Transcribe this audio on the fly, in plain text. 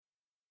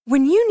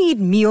When you need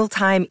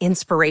mealtime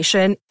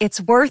inspiration,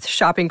 it's worth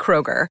shopping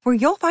Kroger, where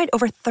you'll find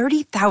over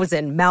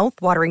 30,000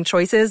 mouth-watering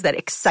choices that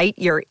excite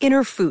your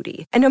inner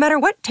foodie. And no matter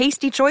what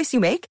tasty choice you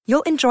make,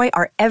 you'll enjoy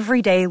our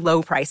everyday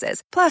low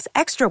prices, plus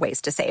extra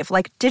ways to save,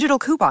 like digital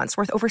coupons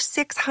worth over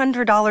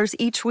 $600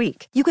 each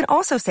week. You can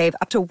also save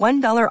up to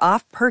 $1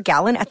 off per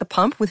gallon at the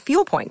pump with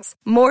fuel points.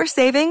 More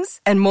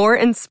savings and more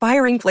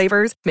inspiring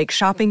flavors make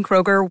shopping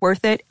Kroger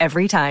worth it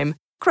every time.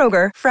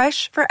 Kroger,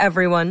 fresh for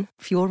everyone.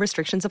 Fuel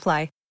restrictions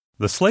apply.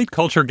 The Slate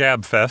Culture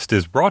Gab Fest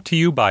is brought to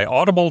you by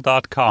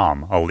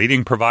Audible.com, a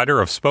leading provider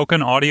of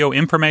spoken audio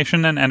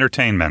information and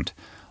entertainment.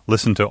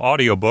 Listen to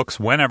audiobooks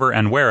whenever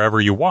and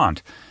wherever you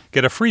want.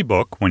 Get a free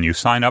book when you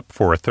sign up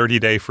for a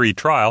 30-day free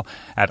trial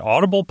at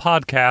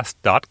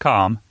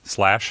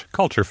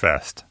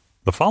audiblepodcast.com/culturefest.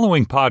 The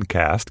following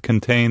podcast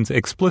contains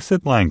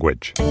explicit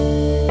language.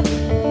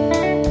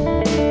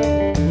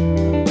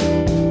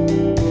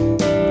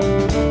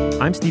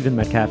 I'm Stephen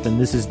Metcalf, and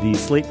this is the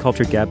Slate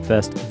Culture Gab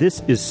Fest.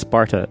 This is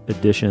Sparta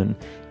edition.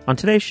 On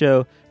today's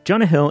show,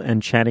 Jonah Hill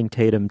and Channing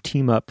Tatum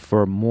team up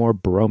for more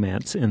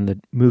bromance in the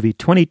movie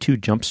 22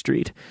 Jump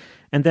Street.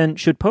 And then,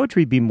 should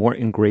poetry be more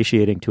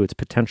ingratiating to its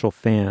potential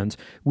fans?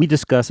 We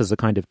discuss as a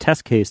kind of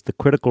test case the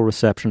critical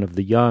reception of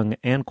the young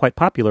and quite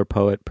popular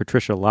poet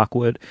Patricia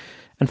Lockwood.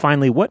 And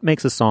finally, what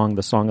makes a song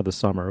the song of the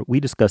summer?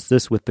 We discuss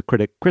this with the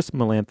critic Chris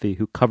Molanphy,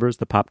 who covers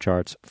the pop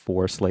charts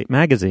for Slate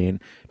magazine.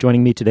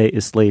 Joining me today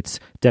is Slate's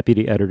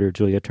deputy editor,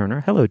 Julia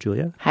Turner. Hello,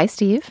 Julia. Hi,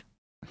 Steve.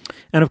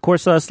 And of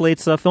course,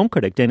 Slate's film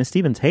critic, Dana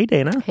Stevens. Hey,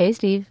 Dana. Hey,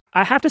 Steve.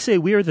 I have to say,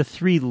 we are the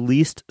three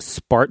least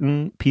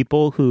Spartan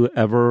people who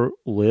ever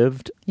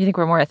lived. You think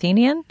we're more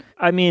Athenian?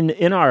 I mean,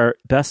 in our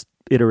best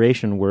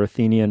iteration, we're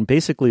Athenian.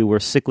 Basically, we're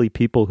sickly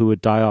people who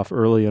would die off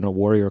early in a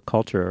warrior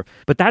culture.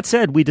 But that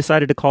said, we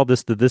decided to call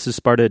this the This is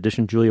Sparta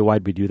edition. Julia,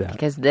 why'd we do that?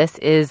 Because this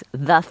is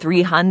the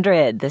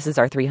 300. This is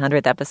our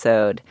 300th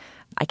episode.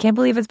 I can't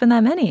believe it's been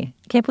that many.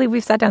 I can't believe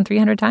we've sat down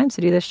 300 times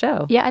to do this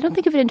show. Yeah, I don't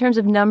think of it in terms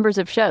of numbers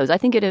of shows. I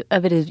think of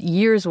it as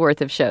years' worth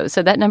of shows.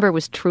 So that number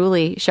was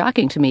truly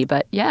shocking to me.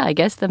 But yeah, I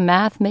guess the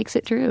math makes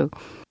it true.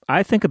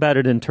 I think about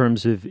it in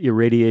terms of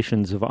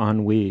irradiations of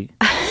ennui.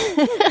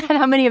 And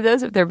how many of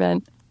those have there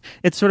been?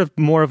 It's sort of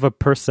more of a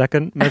per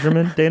second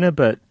measurement, Dana,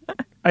 but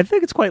I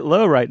think it's quite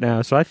low right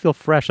now. So I feel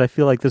fresh. I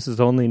feel like this is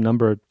only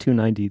number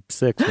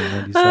 296 or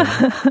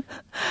 97.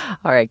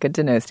 All right, good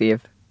to know,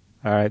 Steve.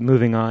 All right,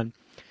 moving on.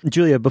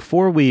 Julia,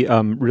 before we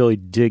really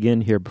dig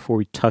in here, before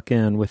we tuck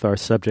in with our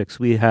subjects,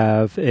 we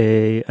have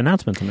an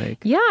announcement to make.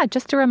 Yeah,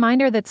 just a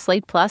reminder that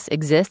Slate Plus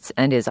exists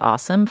and is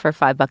awesome. For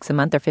 $5 a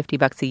month or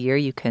 $50 a year,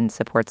 you can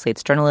support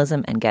Slate's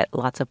journalism and get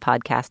lots of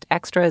podcast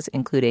extras,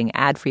 including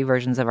ad-free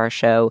versions of our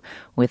show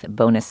with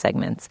bonus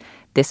segments.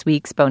 This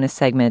week's bonus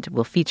segment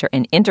will feature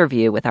an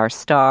interview with our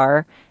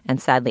star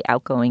and sadly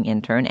outgoing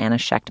intern, Anna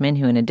Shechtman,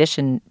 who, in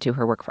addition to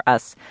her work for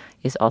us,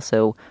 is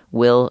also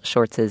Will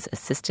Shortz's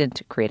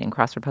assistant, creating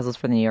crossword puzzles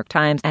for the New York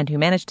Times, and who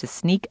managed to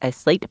sneak a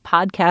Slate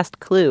podcast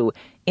clue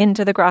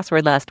into the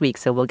crossword last week.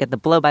 So we'll get the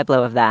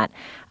blow-by-blow of that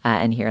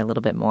and hear a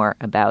little bit more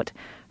about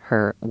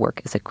her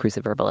work as a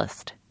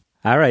cruciverbalist.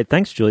 All right.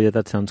 Thanks, Julia.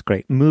 That sounds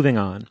great. Moving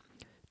on.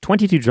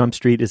 22 Jump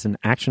Street is an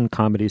action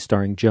comedy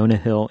starring Jonah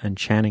Hill and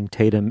Channing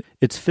Tatum.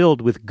 It's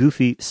filled with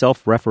goofy,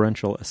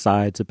 self-referential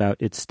asides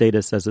about its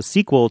status as a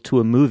sequel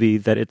to a movie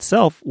that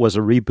itself was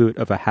a reboot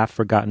of a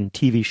half-forgotten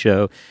TV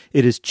show.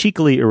 It is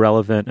cheekily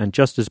irrelevant, and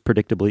just as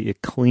predictably,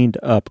 it cleaned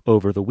up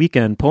over the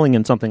weekend, pulling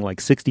in something like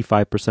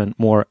 65%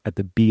 more at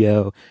the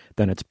BO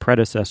than its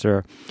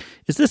predecessor.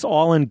 Is this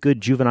all in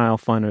good juvenile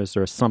fun, or is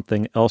there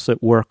something else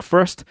at work?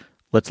 First,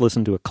 let's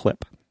listen to a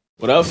clip.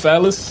 What up,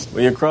 fellas?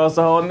 We across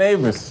the hall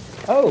neighbors.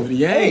 Oh,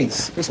 the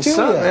Yangs. Hey, what's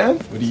up, man?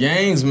 With the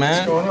Yangs, man.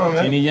 What's going on,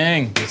 man? Kenny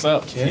Yang. What's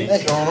up?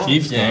 What's going on?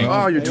 Keith Yang.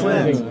 Oh, you're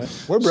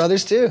twins. We're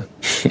brothers, too.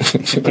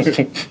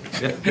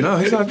 No,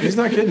 he's not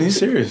kidding. He's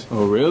serious.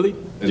 Oh, really?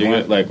 You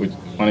got, like,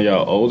 one of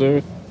y'all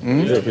older?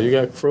 Mm-hmm. Yeah, but you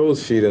got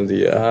crow's feet under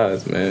your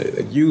eyes,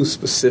 man. You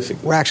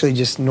specifically. We're actually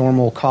just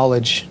normal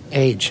college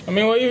age. I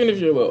mean, well, even if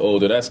you're a little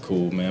older, that's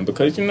cool, man.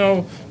 Because, you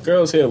know,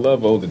 girls here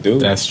love older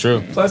dudes. That's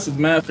true. Plus, it's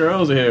math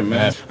girls are here,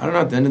 man. I don't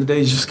know. At the end of the day,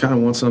 you just kind of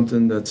want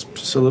something that's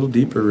just a little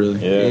deeper, really.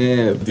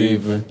 Yeah,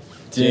 deeper.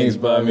 Jeans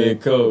buy me a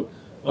coat.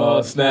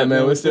 Oh, snap,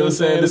 man, we're still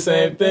saying the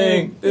same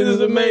thing. This is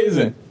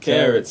amazing.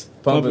 Carrots,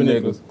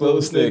 pumpernickels, glow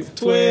sticks,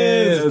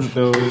 twins.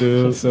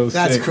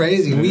 That's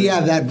crazy. We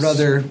have that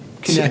brother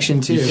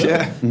connection, too.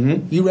 Yeah.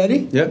 Mm-hmm. You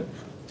ready? Yep.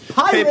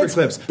 Pirates,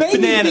 paperclips, baby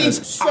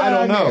bananas, feet, I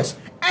don't know.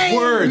 Anger,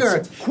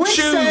 words,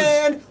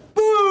 quicksand,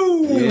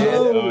 boom! Yeah.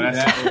 Oh,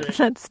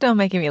 That's still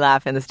making me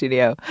laugh in the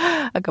studio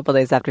a couple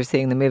days after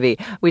seeing the movie.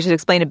 We should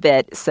explain a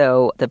bit.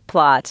 So the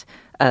plot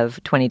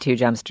of 22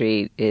 Jump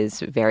Street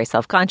is very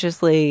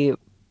self-consciously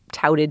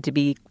touted to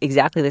be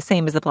exactly the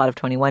same as the plot of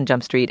 21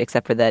 Jump Street,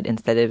 except for that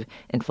instead of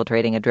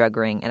infiltrating a drug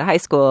ring at a high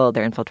school,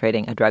 they're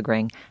infiltrating a drug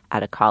ring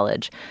at a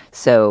college.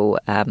 So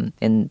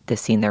in this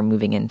scene, they're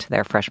moving into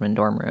their freshman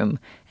dorm room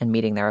and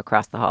meeting their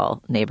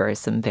across-the-hall neighbors,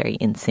 some very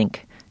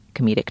in-sync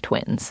comedic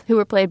twins. Who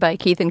were played by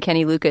Keith and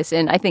Kenny Lucas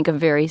in, I think,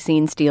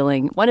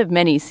 one of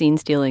many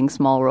scene-stealing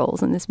small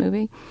roles in this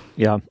movie.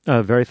 Yeah,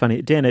 very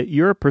funny. Dana,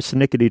 your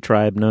persnickety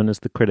tribe, known as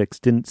the critics,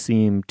 didn't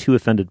seem too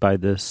offended by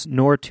this,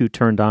 nor too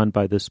turned on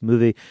by this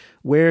movie.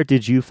 Where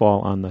did you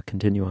fall on the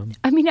continuum?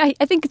 I mean, I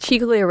think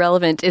cheekily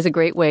irrelevant is a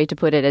great way to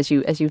put it, as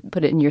you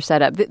put it in your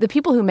setup. The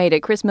people who made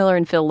it, Chris Miller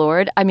and Phil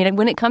Lord, I mean,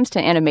 when it comes to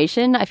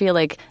animation, I feel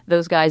like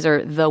those guys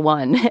are the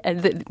one,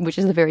 which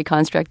is the very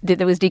construct that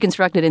was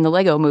deconstructed in the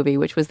Lego Movie,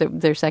 which was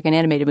their second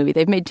animated movie.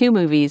 They've made two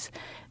movies,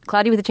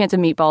 Cloudy with a Chance of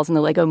Meatballs and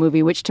the Lego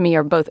Movie, which to me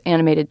are both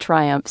animated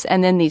triumphs,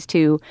 and then these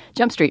two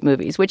Jump Street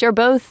movies, which are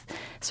both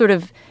sort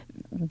of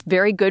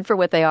very good for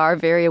what they are,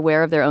 very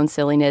aware of their own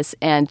silliness,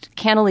 and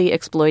cannily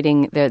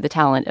exploiting the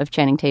talent of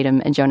Channing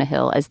Tatum and Jonah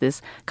Hill as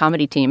this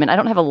comedy team. And I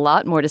don't have a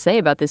lot more to say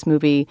about this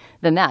movie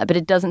than that, but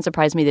it doesn't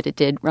surprise me that it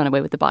did run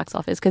away with the box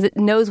office, because it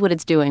knows what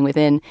it's doing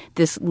within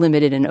this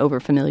limited and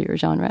over-familiar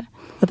genre.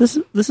 This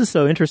is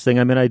so interesting.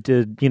 I mean,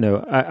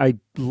 I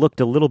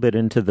looked a little bit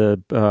into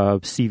the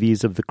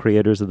CVs of the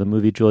creators of the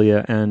movie,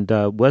 Julia, and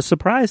was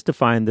surprised to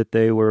find that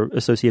they were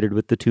associated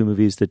with the two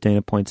movies that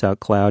Dana points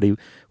out, Cloudy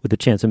with a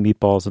Chance of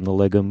Meatballs and the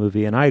Lego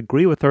Movie. And I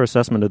agree with her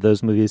assessment of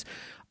those movies.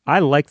 I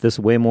like this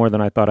way more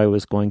than I thought I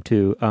was going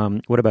to.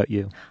 What about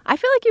you? I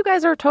feel like you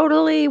guys are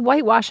totally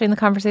whitewashing the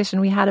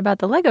conversation we had about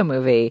the Lego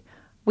Movie.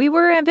 We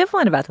were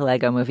ambivalent about the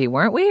Lego Movie,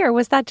 weren't we? Or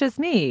was that just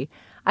me?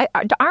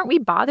 Aren't we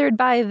bothered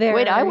by their...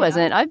 Wait, I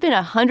wasn't. I've been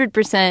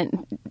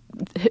 100%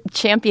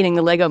 championing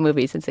the Lego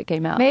Movie since it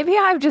came out. Maybe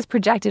I've just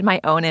projected my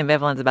own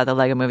ambivalence about the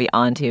Lego Movie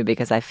onto you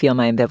because I feel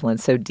my ambivalence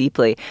so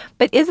deeply.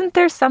 But isn't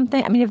there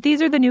something... I mean, if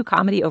these are the new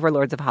comedy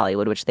overlords of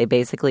Hollywood, which they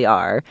basically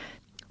are,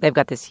 they've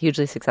got this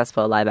hugely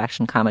successful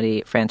live-action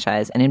comedy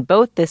franchise. And in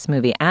both this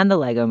movie and the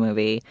Lego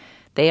Movie,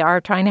 they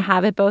are trying to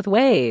have it both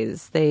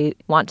ways. They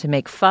want to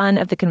make fun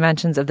of the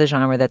conventions of the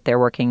genre that they're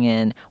working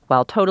in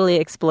while totally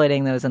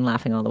exploiting those and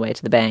laughing all the way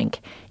to the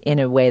bank in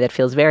a way that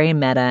feels very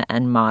meta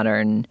and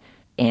modern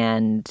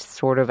and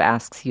sort of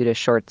asks you to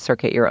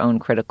short-circuit your own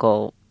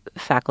critical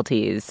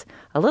faculties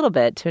a little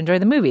bit to enjoy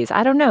the movies.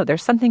 I don't know.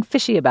 There's something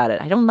fishy about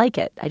it. I don't like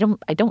it. I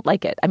don't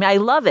like it. I mean, I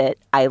love it.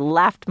 I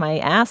laughed my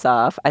ass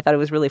off. I thought it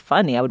was really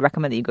funny. I would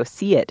recommend that you go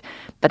see it.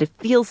 But it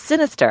feels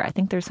sinister. I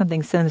think there's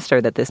something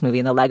sinister that this movie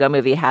and the Lego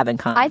Movie have in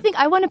common. I think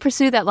I want to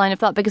pursue that line of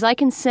thought because I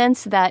can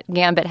sense that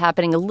gambit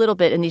happening a little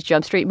bit in these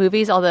Jump Street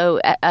movies. Although,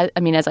 I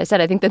mean, as I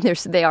said, I think that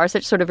they are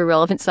such sort of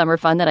irrelevant summer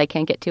fun that I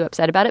can't get too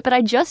upset about it. But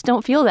I just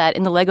don't feel that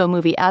in the Lego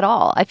Movie at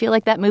all. I feel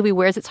like that movie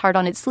wears its heart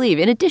on its sleeve.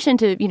 In addition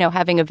to,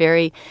 having a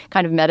very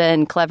kind of meta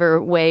and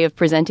clever way of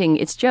presenting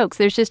its jokes,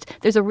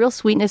 there's a real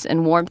sweetness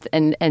and warmth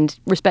and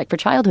respect for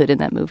childhood in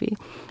that movie.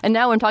 And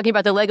now I'm talking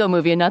about the Lego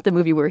Movie and not the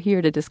movie we're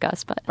here to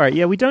discuss. But all right,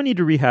 yeah, we don't need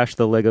to rehash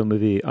the Lego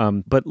Movie.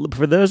 But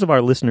for those of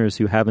our listeners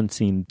who haven't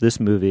seen this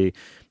movie,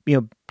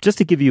 just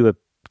to give you a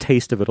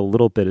taste of it a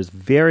little bit, is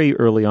very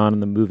early on in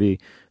the movie,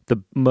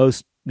 the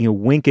most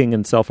winking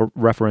and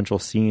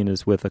self-referential scene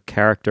is with a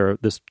character,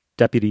 this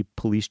Deputy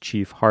Police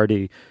Chief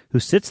Hardy, who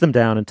sits them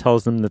down and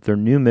tells them that their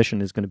new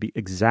mission is going to be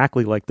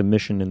exactly like the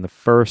mission in the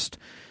first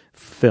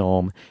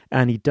film.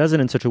 And he does it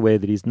in such a way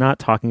that he's not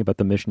talking about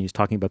the mission, he's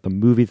talking about the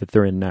movie that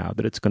they're in now,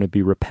 that it's going to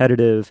be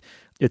repetitive,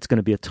 it's going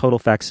to be a total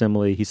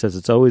facsimile. He says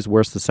it's always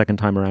worse the second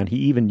time around. He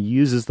even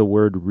uses the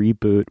word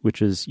reboot,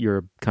 which is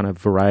your kind of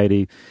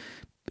Variety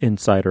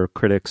insider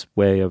critic's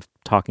way of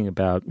talking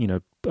about,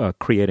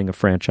 creating a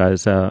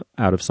franchise out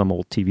of some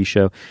old TV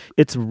show.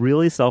 It's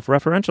really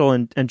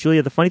self-referential. And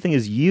Julia, the funny thing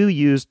is you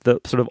used the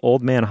sort of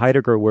old man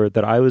Heidegger word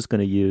that I was going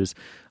to use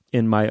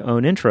in my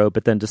own intro,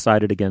 but then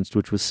decided against,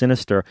 which was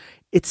sinister.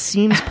 It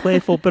seems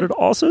playful, but it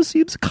also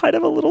seems kind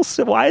of a little...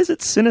 Why is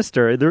it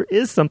sinister? There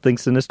is something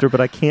sinister,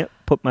 but I can't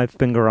put my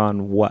finger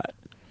on what.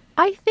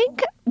 I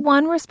think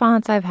one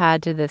response I've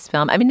had to this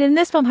film, and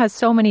this film has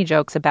so many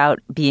jokes about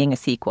being a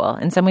sequel.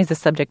 In some ways, the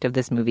subject of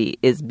this movie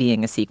is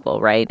being a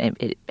sequel, right?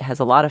 It has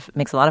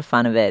makes a lot of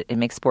fun of it. It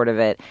makes sport of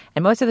it.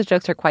 And most of the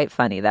jokes are quite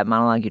funny. That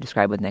monologue you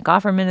described with Nick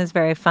Offerman is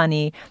very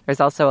funny.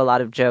 There's also a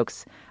lot of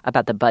jokes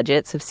about the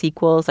budgets of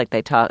sequels. Like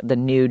the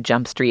new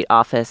Jump Street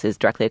office is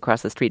directly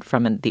across the street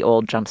from the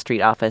old Jump Street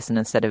office. And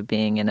instead of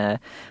being in a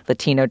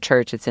Latino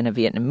church, it's in a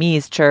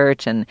Vietnamese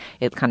church. And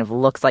it kind of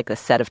looks like the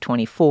set of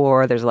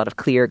 24. There's a lot of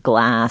clear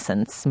glass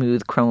and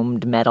smooth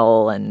chromed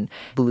metal and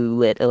blue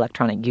lit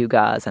electronic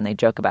gewgaws. And they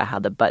joke about how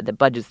the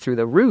budget's through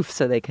the roof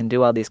so they can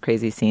do all these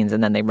crazy scenes.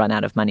 And then they run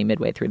out of money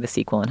midway through the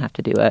sequel and have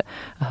to do a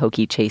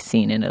hokey chase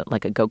scene in a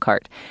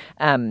go-kart.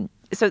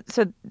 So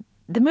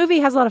the movie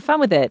has a lot of fun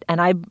with it, and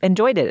I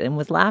enjoyed it and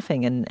was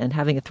laughing and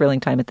having a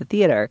thrilling time at the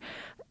theater.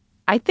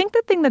 I think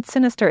the thing that's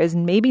sinister is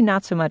maybe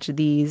not so much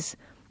these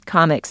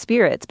comic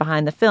spirits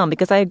behind the film,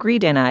 because I agree,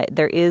 Dana,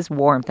 there is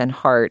warmth and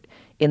heart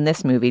in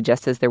this movie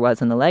just as there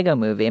was in the Lego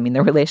Movie. I mean,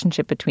 the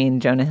relationship between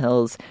Jonah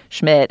Hill's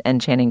Schmidt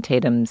and Channing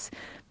Tatum's,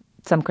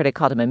 some critic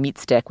called him a meat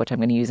stick, which I'm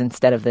going to use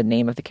instead of the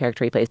name of the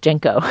character he plays,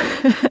 Jenko.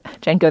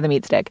 Jenko the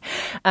meat stick.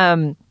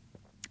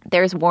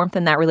 there's warmth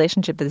in that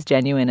relationship that's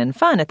genuine and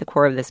fun at the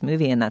core of this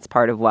movie, and that's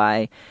part of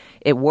why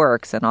it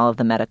works, and all of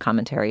the meta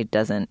commentary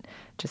doesn't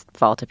just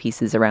fall to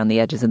pieces around the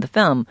edges of the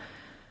film.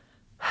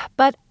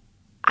 But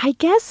I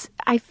guess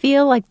I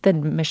feel like the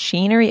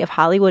machinery of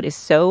Hollywood is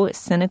so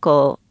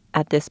cynical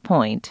at this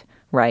point,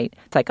 right?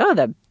 It's like,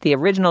 oh, the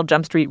original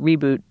Jump Street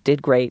reboot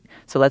did great,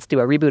 so let's do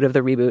a reboot of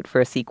the reboot for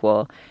a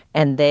sequel.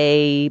 And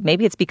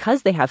maybe it's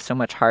because they have so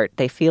much heart,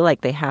 they feel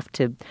like they have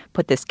to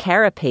put this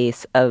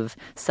carapace of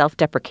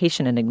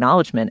self-deprecation and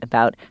acknowledgement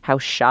about how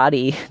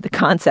shoddy the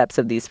concepts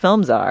of these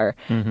films are,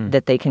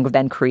 that they can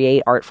then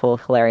create artful,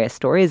 hilarious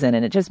stories in.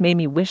 And it just made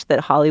me wish that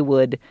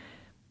Hollywood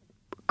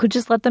could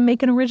just let them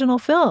make an original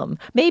film.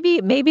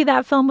 Maybe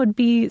that film would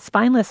be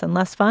spineless and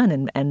less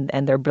fun,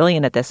 and they're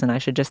brilliant at this, and I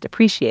should just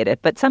appreciate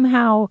it. But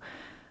somehow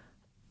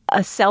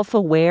a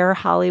self-aware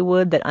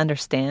Hollywood that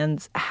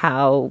understands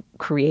how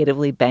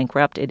creatively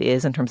bankrupt it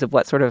is in terms of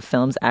what sort of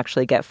films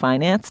actually get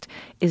financed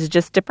is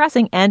just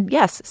depressing and,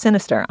 yes,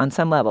 sinister on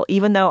some level,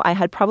 even though I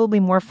had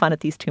probably more fun at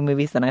these two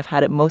movies than I've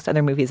had at most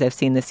other movies I've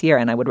seen this year,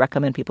 and I would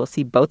recommend people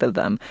see both of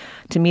them.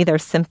 To me, they're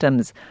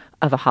symptoms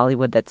of a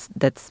Hollywood that's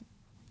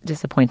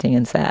disappointing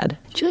and sad.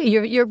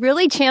 Julia, you're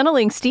really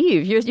channeling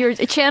Steve. You're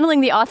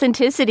channeling the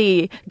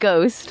authenticity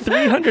ghost.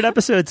 300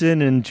 episodes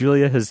in, and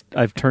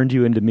I've turned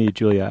you into me,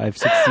 Julia. I've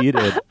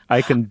succeeded.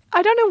 I don't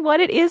know what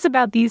it is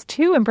about these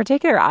two in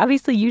particular.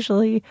 Obviously,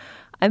 usually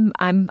I'm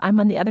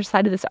on the other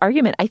side of this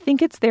argument. I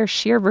think it's their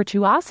sheer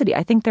virtuosity.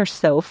 I think they're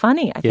so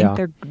funny. I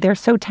think they're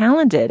so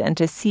talented. And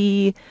to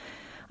see,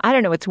 I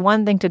don't know, it's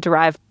one thing to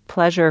derive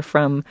pleasure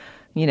from,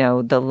 you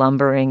know, the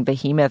lumbering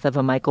behemoth of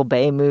a Michael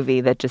Bay movie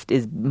that just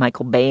is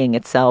Michael Baying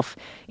itself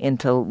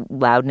into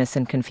loudness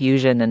and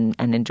confusion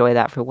and enjoy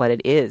that for what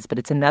it is. But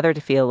it's another to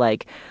feel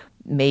like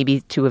maybe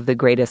two of the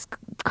greatest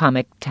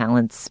comic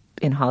talents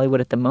in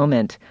Hollywood at the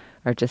moment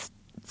are just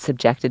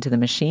subjected to the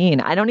machine.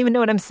 I don't even know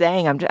what I'm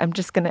saying. I'm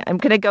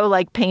gonna go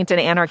like paint an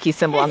anarchy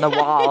symbol on the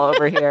wall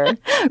over here.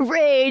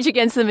 Rage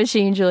against the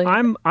machine, Julia.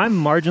 I'm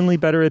marginally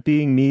better at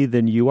being me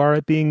than you are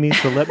at being me.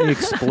 So let me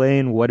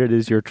explain what it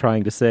is you're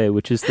trying to say,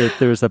 which is that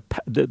there's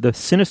the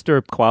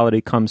sinister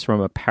quality comes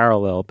from a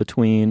parallel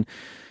between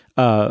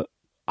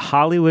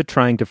Hollywood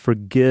trying to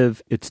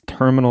forgive its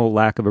terminal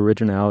lack of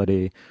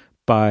originality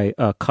by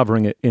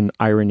covering it in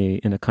irony,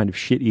 in a kind of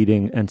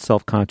shit-eating and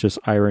self-conscious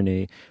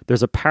irony.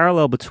 There's a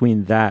parallel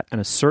between that and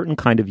a certain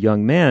kind of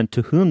young man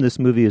to whom this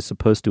movie is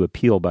supposed to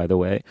appeal, by the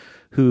way,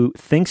 who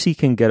thinks he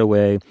can get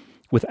away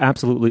with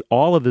absolutely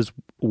all of his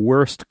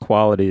worst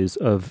qualities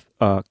of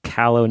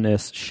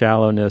callowness,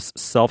 shallowness,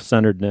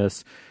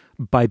 self-centeredness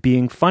by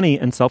being funny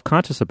and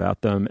self-conscious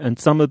about them. And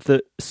some of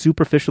the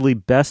superficially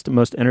best,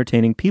 most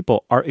entertaining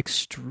people are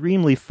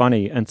extremely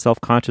funny and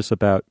self-conscious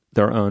about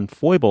their own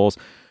foibles.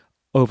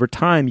 Over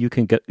time, you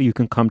can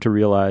come to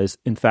realize,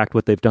 in fact,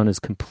 what they've done is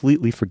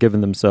completely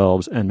forgiven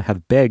themselves and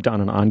have begged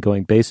on an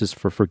ongoing basis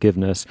for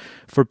forgiveness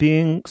for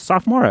being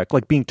sophomoric,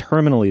 like being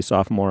terminally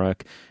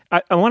sophomoric.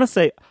 I want to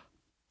say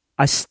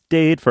I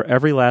stayed for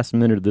every last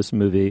minute of this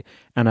movie,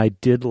 and I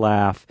did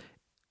laugh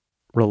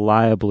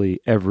reliably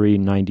every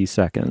 90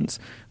 seconds.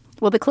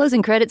 Well, the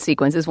closing credit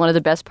sequence is one of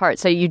the best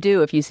parts. So you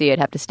do, if you see it,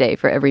 have to stay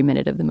for every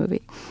minute of the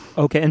movie.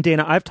 Okay, and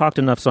Dana, I've talked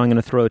enough, so I'm going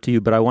to throw it to you,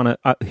 but I want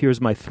to,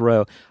 here's my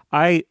throw.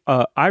 I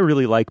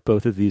really like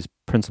both of these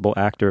principal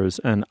actors,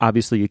 and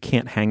obviously you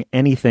can't hang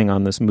anything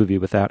on this movie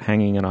without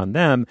hanging it on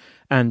them.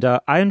 And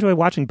I enjoy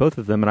watching both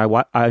of them,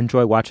 and I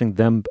enjoy watching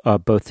them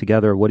both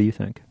together. What do you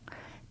think?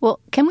 Well,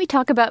 can we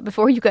talk about,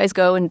 before you guys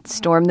go and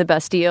storm the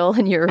Bastille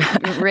and your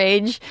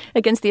rage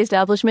against the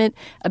establishment,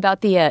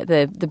 about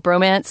the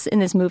bromance in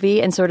this movie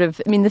and sort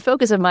of, I mean, the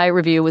focus of my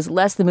review was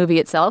less the movie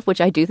itself,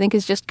 which I do think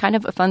is just kind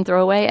of a fun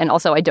throwaway, and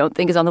also I don't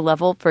think is on the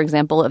level, for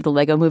example, of the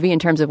Lego Movie in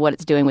terms of what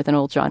it's doing with an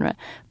old genre.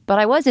 But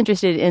I was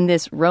interested in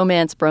this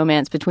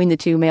bromance between the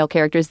two male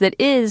characters that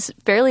is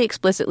fairly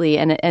explicitly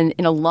and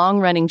in a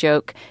long-running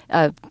joke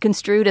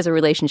construed as a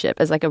relationship,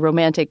 as like a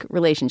romantic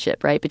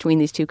relationship, right, between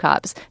these two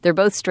cops. They're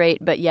both straight,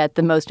 but yet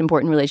the most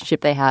important relationship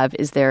they have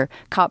is their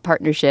cop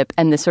partnership,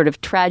 and the sort of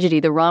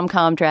tragedy, the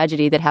rom-com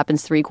tragedy that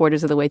happens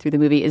 3/4 of the way through the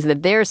movie is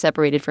that they're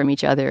separated from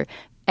each other.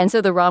 And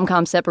so the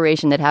rom-com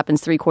separation that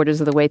happens 3/4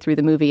 of the way through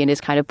the movie and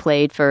is kind of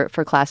played for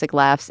classic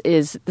laughs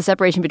is the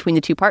separation between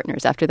the two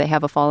partners after they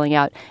have a falling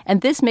out.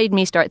 And this made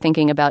me start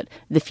thinking about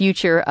the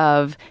future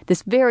of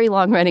this very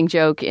long-running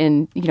joke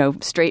in, you know,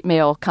 straight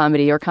male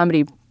comedy, or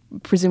comedy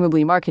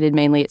presumably marketed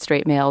mainly at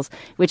straight males,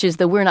 which is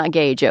the "we're not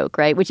gay" joke,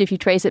 right? Which, if you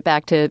trace it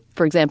back to,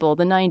 for example,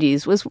 the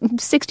 90s, was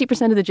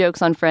 60% of the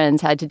jokes on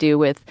Friends had to do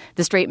with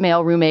the straight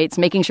male roommates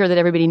making sure that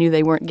everybody knew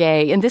they weren't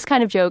gay. And this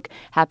kind of joke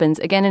happens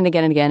again and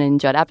again and again in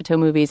Judd Apatow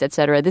movies,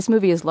 etc. This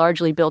movie is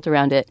largely built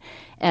around it.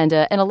 And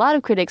a lot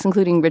of critics,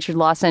 including Richard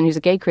Lawson, who's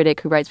a gay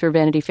critic who writes for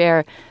Vanity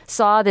Fair,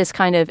 saw this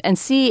kind of, and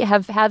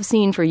have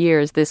seen for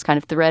years, this kind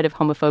of thread of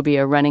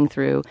homophobia running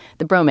through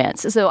the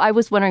bromance. So I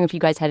was wondering if you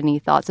guys had any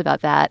thoughts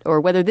about that,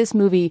 or whether this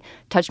movie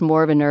touched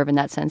more of a nerve in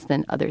that sense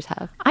than others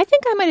have. I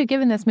think I might have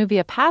given this movie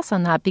a pass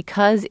on that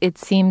because it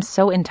seems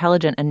so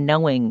intelligent and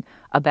knowing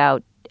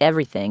about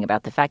everything,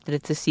 about the fact that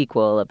it's a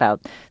sequel,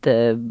 about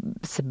the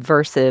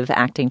subversive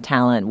acting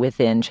talent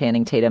within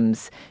Channing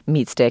Tatum's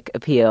meat stick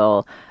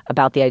appeal,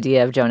 about the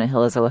idea of Jonah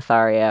Hill as a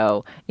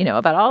Lothario,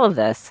 about all of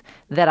this,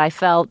 that I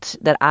felt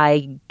that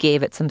I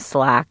gave it some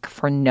slack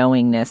for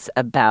knowingness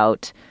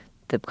about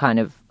the kind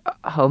of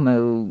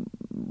homoerotic,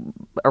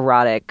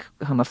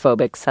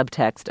 homophobic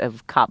subtext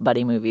of cop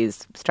buddy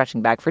movies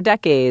stretching back for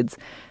decades.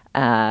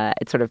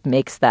 It sort of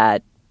makes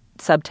that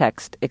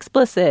subtext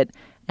explicit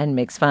and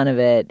makes fun of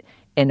it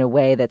in a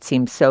way that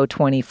seems so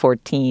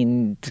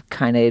 2014,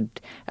 kind of,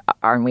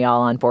 aren't we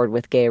all on board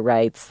with gay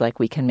rights? Like,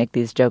 we can make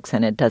these jokes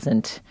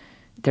and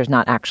there's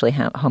not actually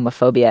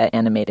homophobia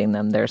animating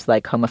them. There's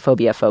like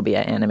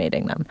homophobia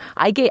animating them.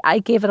 I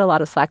gave it a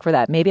lot of slack for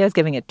that. Maybe I was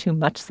giving it too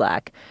much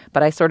slack,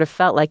 but I sort of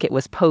felt like it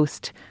was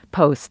post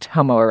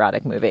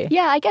homoerotic movie.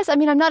 Yeah, I guess, I'm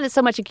not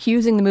so much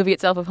accusing the movie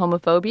itself of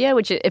homophobia,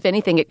 which, if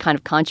anything, it kind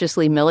of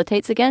consciously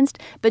militates against,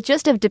 but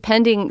just of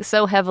depending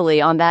so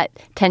heavily on that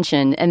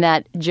tension and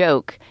that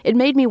joke, it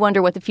made me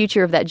wonder what the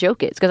future of that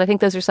joke is, because I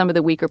think those are some of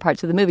the weaker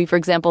parts of the movie. For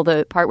example,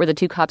 the part where the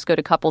two cops go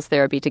to couples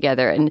therapy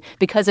together, and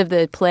because of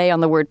the play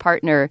on the word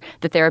partner,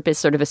 the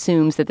therapist sort of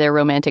assumes that they're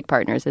romantic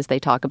partners as they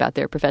talk about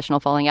their professional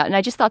falling out. And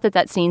I just thought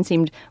that scene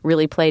seemed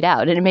really played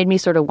out, and it made me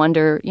sort of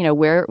wonder,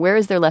 where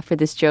is there left for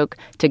this joke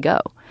to go?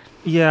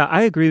 Yeah,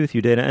 I agree with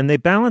you, Dana. And they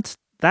balanced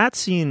that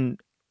scene.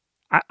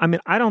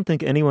 I don't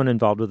think anyone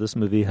involved with this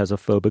movie has a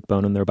phobic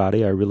bone in their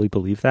body. I really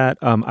believe that.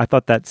 I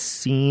thought that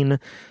scene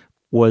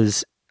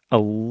was a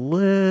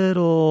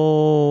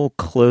little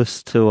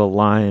close to a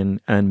line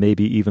and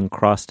maybe even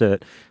crossed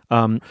it.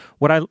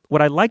 What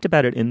I liked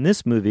about it in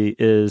this movie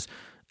is,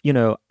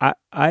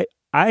 I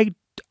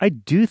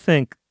do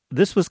think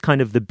this was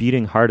kind of the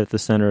beating heart at the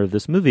center of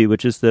this movie,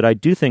 which is that I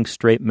do think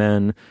straight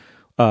men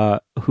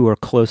who are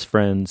close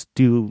friends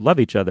do love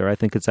each other. I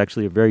think it's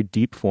actually a very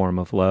deep form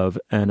of love,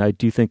 and I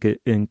do think it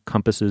can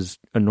encompass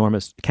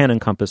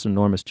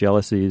enormous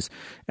jealousies,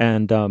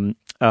 and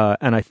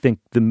I think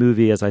the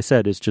movie, as I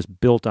said, is just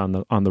built on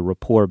the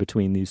rapport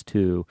between these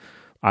two.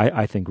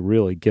 I think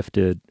really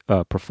gifted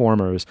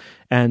performers,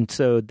 and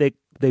so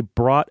they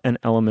brought an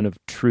element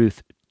of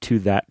truth to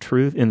that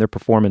truth in their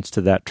performance to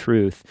that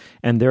truth,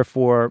 and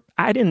therefore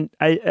I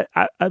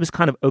was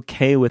kind of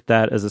okay with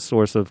that as a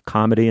source of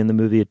comedy in the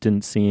movie. It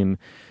didn't seem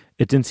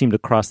to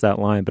cross that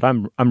line, but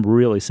I'm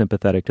really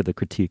sympathetic to the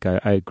critique. I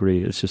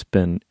agree. It's just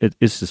been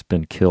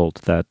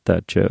killed,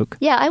 that joke.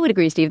 Yeah, I would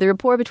agree, Steve. The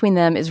rapport between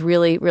them is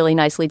really, really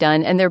nicely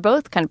done, and they're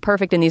both kind of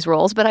perfect in these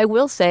roles. But I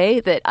will say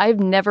that I've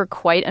never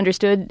quite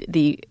understood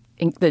the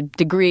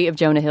degree of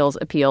Jonah Hill's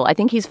appeal. I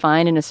think he's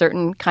fine in a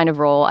certain kind of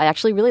role. I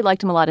actually really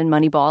liked him a lot in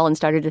Moneyball and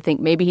started to think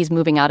maybe he's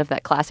moving out of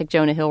that classic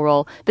Jonah Hill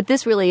role. But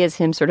this really is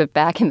him sort of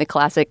back in the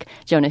classic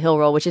Jonah Hill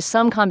role, which is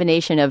some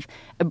combination of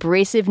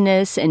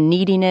abrasiveness and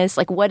neediness.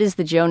 Like, what is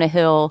the Jonah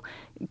Hill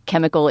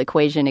chemical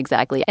equation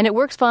exactly? And it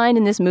works fine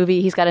in this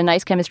movie. He's got a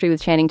nice chemistry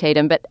with Channing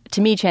Tatum, but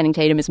to me, Channing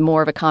Tatum is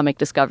more of a comic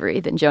discovery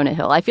than Jonah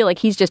Hill. I feel like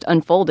he's just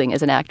unfolding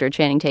as an actor,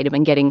 Channing Tatum,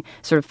 and getting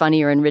sort of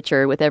funnier and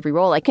richer with every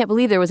role. I can't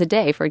believe there was a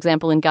day, for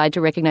example, in Guide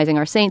to Recognizing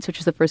Our Saints, which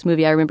was the first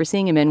movie I remember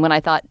seeing him in, when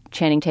I thought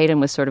Channing Tatum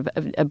was sort of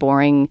a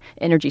boring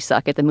energy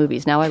suck at the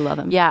movies. Now I love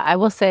him. Yeah, I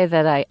will say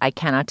that I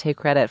cannot take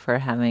credit for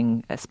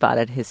having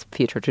spotted his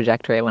future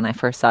trajectory when I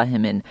first saw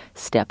him in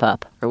Step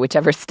Up, or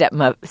whichever Step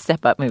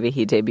Up movie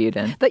he debuted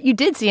in. But you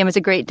did see him as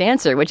a great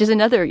dancer, which is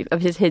another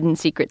of his hidden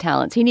secret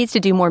talents. He needs to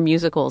do more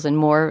musicals and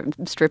more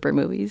stripper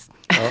movies.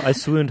 Well, I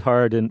swooned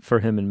hard for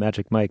him in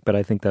Magic Mike, but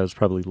I think that was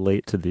probably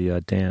late to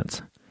the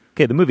dance.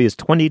 Okay, the movie is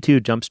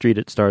 22 Jump Street.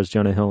 It stars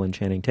Jonah Hill and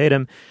Channing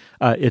Tatum.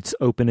 It's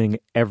opening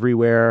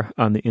everywhere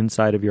on the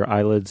inside of your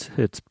eyelids.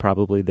 It's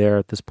probably there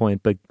at this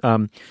point, but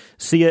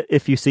see it.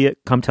 If you see it,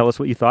 come tell us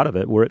what you thought of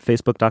it. We're at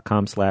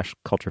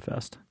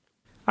facebook.com/culturefest.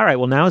 All right,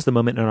 well, now is the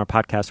moment in our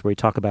podcast where we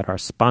talk about our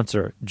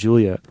sponsor.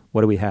 Julia, what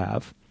do we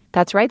have?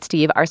 That's right,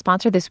 Steve. Our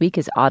sponsor this week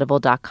is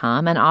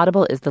Audible.com, and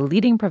Audible is the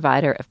leading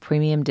provider of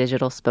premium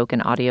digital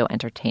spoken audio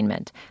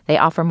entertainment. They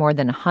offer more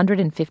than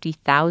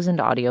 150,000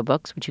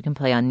 audiobooks, which you can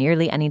play on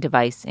nearly any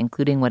device,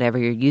 including whatever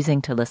you're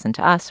using to listen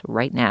to us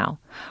right now.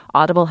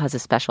 Audible has a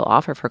special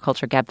offer for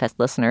Culture Gabfest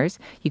listeners.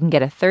 You can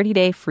get a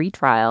 30-day free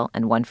trial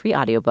and one free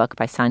audiobook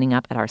by signing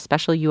up at our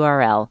special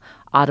URL,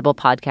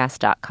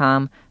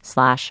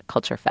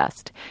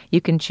 audiblepodcast.com/culturefest. You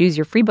can choose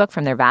your free book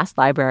from their vast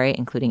library,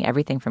 including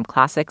everything from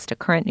classics to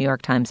current New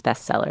York Times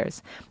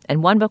bestsellers.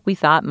 And one book we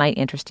thought might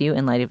interest you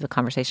in light of the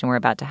conversation we're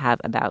about to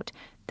have about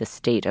the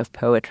state of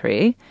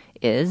poetry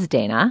is,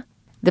 Dana,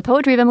 The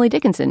Poetry of Emily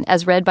Dickinson,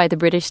 as read by the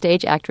British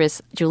stage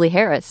actress Julie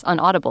Harris on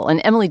Audible.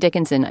 And Emily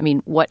Dickinson, I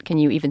mean, what can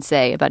you even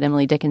say about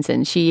Emily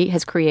Dickinson? She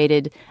has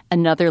created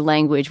another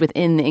language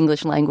within the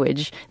English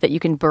language that you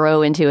can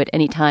burrow into at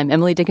any time.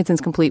 Emily Dickinson's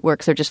complete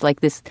works are just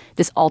like this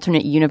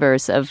alternate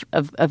universe of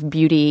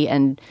beauty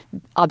and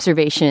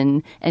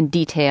observation and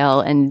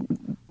detail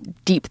and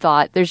deep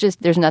thought.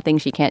 There's nothing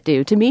she can't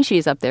do. To me,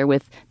 she's up there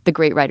with the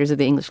great writers of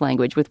the English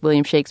language, with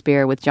William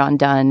Shakespeare, with John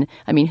Donne.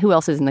 I mean, who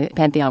else is in the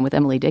pantheon with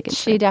Emily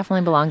Dickinson? She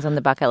definitely belongs on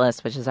the bucket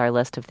list, which is our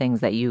list of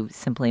things that you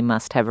simply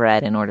must have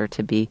read in order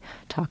to be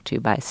talked to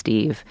by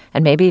Steve,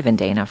 and maybe even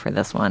Dana for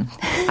this one.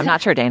 I'm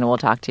not sure Dana will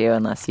talk to you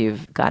unless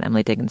you've got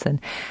Emily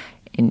Dickinson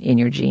in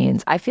your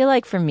genes. I feel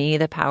like for me,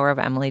 the power of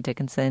Emily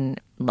Dickinson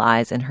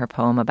lies in her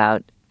poem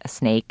about a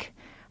snake.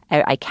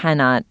 I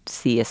cannot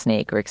see a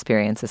snake or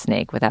experience a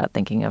snake without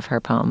thinking of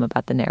her poem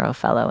about the narrow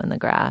fellow in the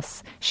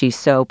grass. She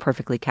so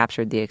perfectly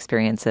captured the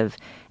experience of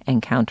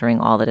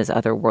encountering all that is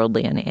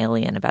otherworldly and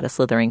alien about a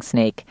slithering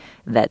snake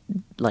that,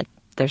 like,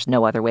 there's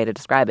no other way to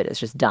describe it. It's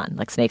just done.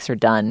 Like, snakes are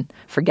done.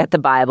 Forget the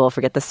Bible,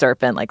 forget the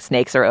serpent. Like,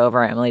 snakes are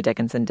over. Emily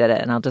Dickinson did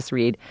it. And I'll just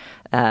read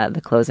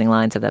the closing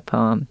lines of that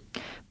poem.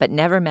 But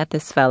never met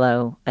this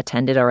fellow,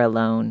 attended or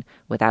alone,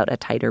 without a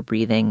tighter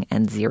breathing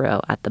and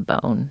zero at the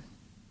bone.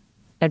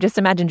 Now, just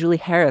imagine Julie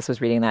Harris was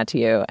reading that to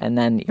you, and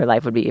then your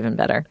life would be even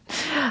better.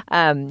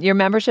 Your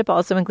membership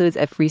also includes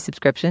a free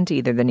subscription to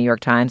either the New York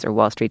Times or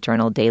Wall Street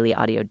Journal Daily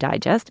Audio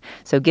Digest.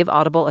 So give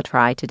Audible a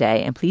try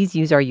today, and please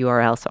use our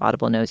URL so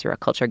Audible knows you're a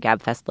Culture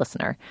Gabfest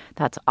listener.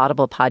 That's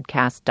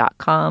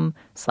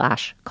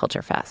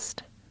audiblepodcast.com/culturefest.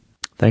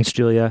 Thanks,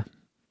 Julia.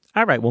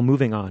 All right, well,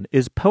 moving on.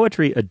 Is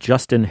poetry a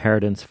just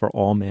inheritance for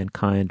all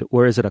mankind,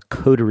 or is it a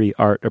coterie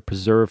art, a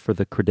preserve for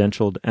the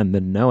credentialed and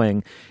the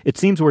knowing? It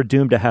seems we're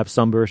doomed to have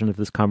some version of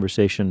this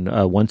conversation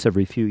once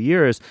every few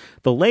years.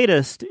 The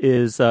latest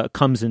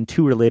comes in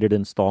two related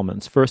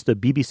installments. First, a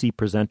BBC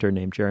presenter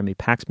named Jeremy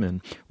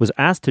Paxman was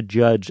asked to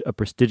judge a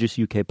prestigious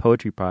UK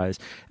poetry prize,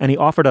 and he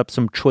offered up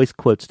some choice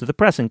quotes to the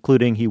press,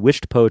 including he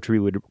wished poetry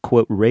would,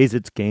 quote, raise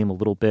its game a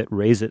little bit,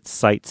 raise its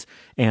sights,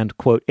 and,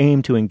 quote,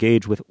 aim to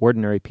engage with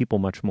ordinary people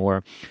much more.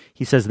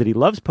 He says that he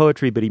loves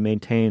poetry, but he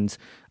maintains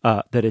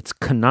that it's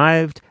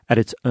connived at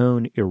its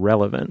own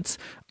irrelevance.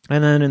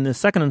 And then in the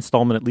second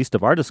installment, at least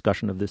of our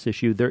discussion of this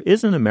issue, there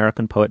is an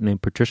American poet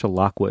named Patricia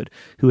Lockwood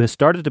who has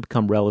started to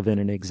become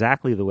relevant in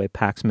exactly the way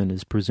Paxman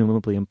is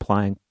presumably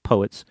implying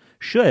poets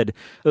should.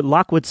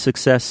 Lockwood's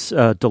success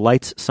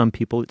delights some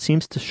people. It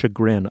seems to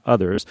chagrin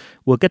others.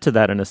 We'll get to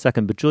that in a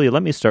second. But Julia,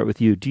 let me start with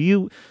you. Do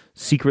you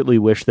secretly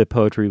wish that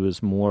poetry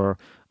was more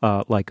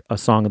like a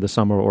Song of the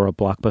Summer or a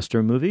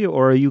blockbuster movie,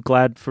 or are you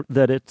glad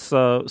that it's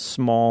a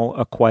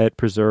quiet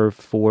preserve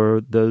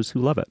for those who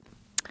love it?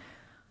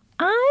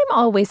 I'm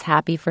always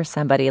happy for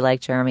somebody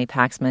like Jeremy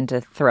Paxman to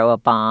throw a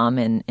bomb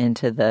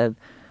into the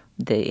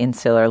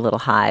insular little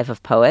hive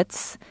of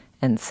poets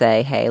and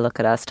say, hey, look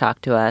at us,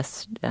 talk to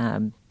us,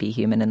 be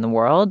human in the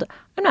world.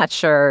 I'm not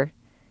sure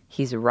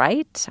he's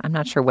right. I'm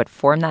not sure what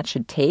form that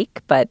should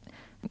take, but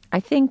I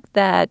think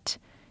that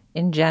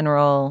in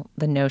general,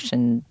 the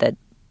notion that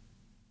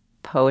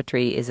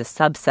poetry is a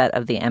subset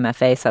of the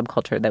MFA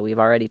subculture that we've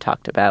already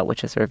talked about,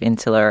 which is sort of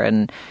insular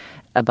and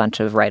a bunch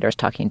of writers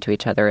talking to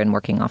each other and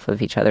working off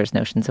of each other's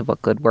notions of what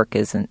good work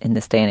is in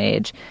this day and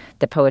age,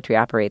 that poetry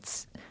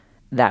operates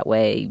that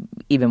way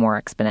even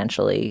more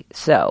exponentially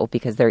so,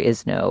 because there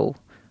is no,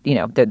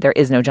 there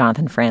is no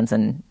Jonathan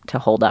Franzen to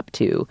hold up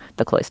to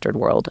the cloistered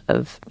world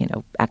of,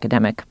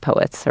 academic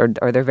poets, or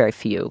there are very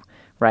few,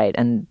 right?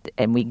 And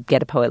we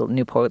get a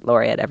new poet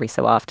laureate every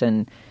so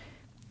often.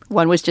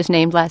 One was just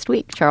named last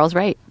week, Charles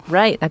Wright.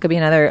 Right. That could be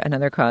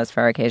another cause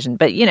for our occasion.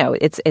 But,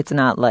 it's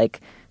not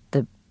like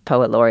the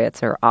poet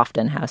laureates are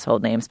often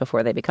household names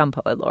before they become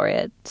poet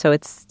laureate. So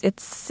it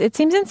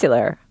seems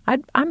insular.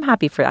 I'm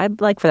happy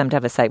I'd like for them to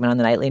have a segment on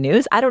the Nightly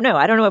News. I don't know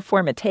what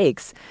form it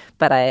takes,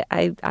 but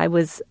I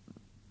was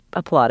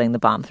applauding the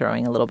bomb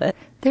throwing a little bit.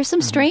 There's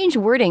some strange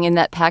wording in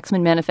that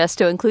Paxman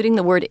manifesto, including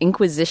the word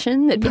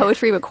inquisition, that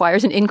poetry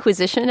requires an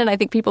inquisition. And I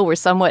think people were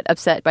somewhat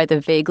upset by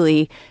the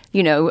vaguely,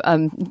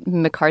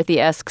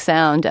 McCarthy-esque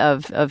sound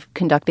of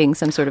conducting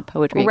some sort of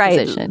poetry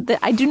inquisition. Right.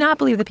 I do not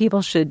believe that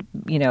people should,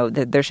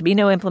 that there should be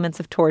no implements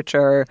of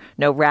torture,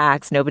 no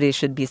racks. Nobody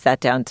should be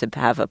set down to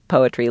have a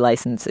poetry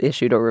license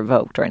issued or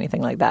revoked or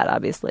anything like that,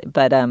 obviously.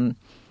 But,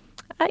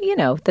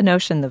 the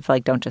notion of,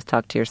 don't just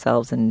talk to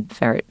yourselves and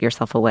ferret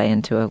yourself away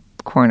into a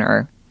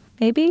corner,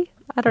 maybe?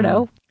 I don't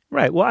know.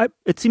 Right. Well,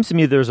 it seems to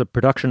me there's a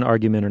production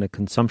argument and a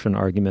consumption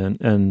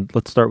argument. And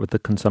let's start with the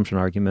consumption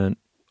argument.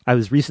 I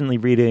was recently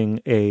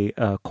reading a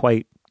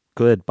quite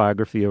good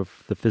biography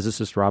of the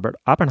physicist Robert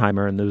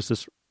Oppenheimer, and there was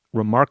this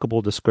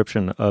remarkable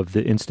description of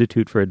the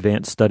Institute for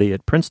Advanced Study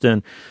at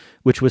Princeton,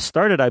 which was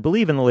started, I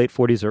believe, in the late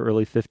 40s or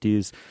early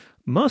 50s,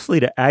 mostly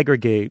to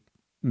aggregate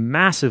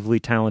massively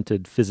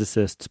talented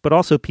physicists, but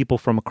also people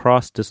from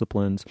across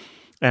disciplines.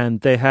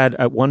 And they had,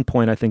 at one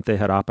point, I think they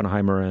had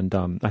Oppenheimer, and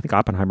I think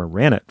Oppenheimer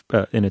ran it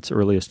in its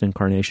earliest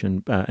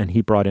incarnation, and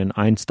he brought in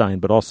Einstein,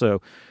 but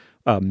also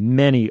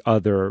many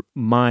other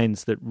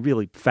minds that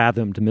really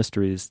fathomed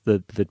mysteries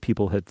that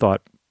people had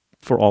thought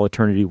for all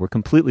eternity were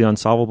completely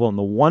unsolvable. And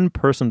the one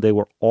person they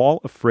were all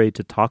afraid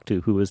to talk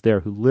to who was there,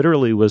 who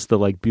literally was the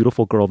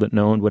beautiful girl that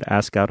no one would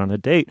ask out on a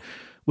date,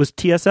 was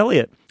T.S.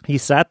 Eliot. He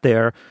sat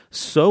there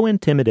so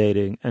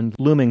intimidating and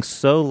looming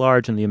so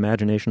large in the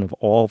imagination of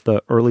all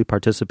the early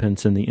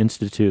participants in the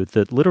Institute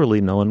that literally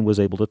no one was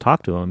able to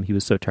talk to him. He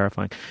was so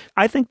terrifying.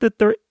 I think that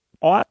there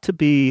ought to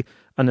be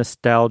a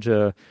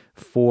nostalgia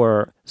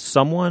for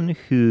someone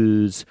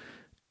whose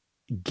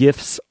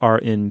gifts are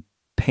in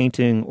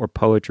painting or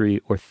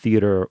poetry or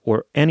theater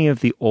or any of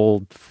the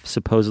old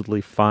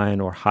supposedly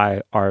fine or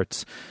high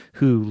arts,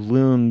 who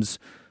looms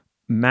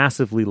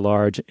massively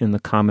large in the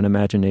common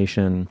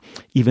imagination,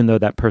 even though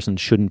that person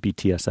shouldn't be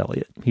T.S.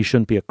 Eliot. He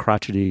shouldn't be a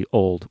crotchety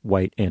old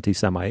white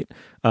anti-Semite,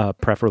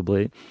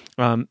 preferably.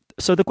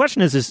 So the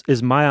question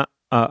is Maya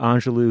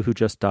Angelou, who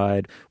just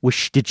died,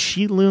 did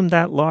she loom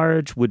that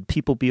large? Would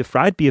people be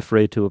afraid? I'd be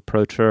afraid to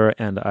approach her,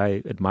 and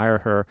I admire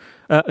her.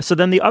 So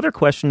then the other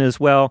question is,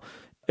 well,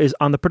 is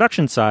on the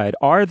production side,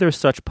 are there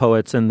such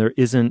poets and there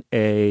isn't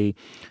a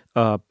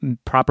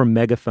proper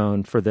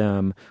megaphone for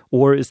them,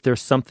 or is there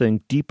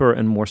something deeper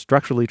and more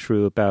structurally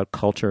true about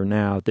culture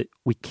now that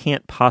we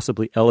can't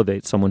possibly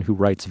elevate someone who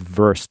writes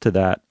verse to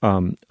that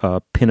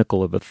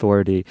pinnacle of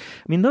authority?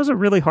 I mean, those are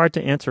really hard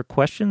to answer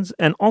questions,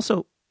 and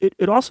also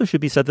it also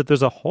should be said that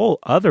there's a whole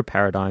other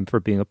paradigm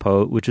for being a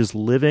poet, which is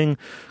living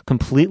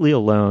completely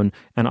alone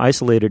and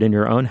isolated in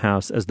your own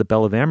house, as the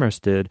Belle of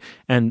Amherst did.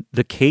 And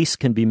the case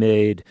can be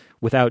made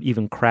without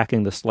even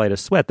cracking the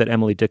slightest sweat that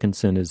Emily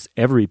Dickinson is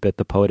every bit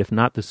the poet, if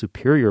not the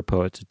superior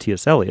poet, to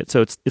T.S. Eliot.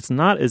 So it's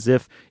not as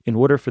if in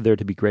order for there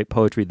to be great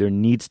poetry, there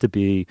needs to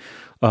be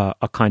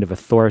a kind of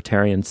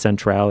authoritarian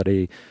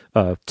centrality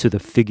to the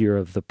figure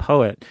of the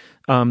poet.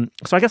 So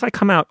I guess I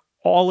come out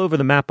all over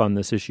the map on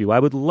this issue. I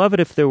would love it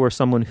if there were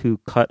someone who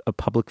cut a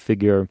public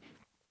figure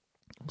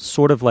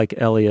sort of like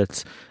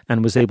Eliot's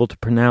and was able to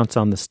pronounce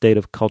on the state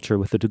of culture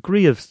with a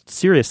degree of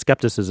serious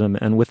skepticism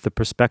and with the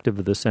perspective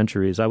of the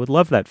centuries. I would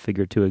love that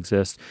figure to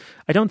exist.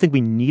 I don't think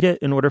we need it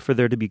in order for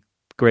there to be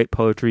great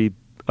poetry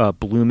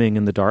blooming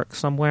in the dark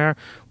somewhere.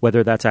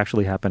 Whether that's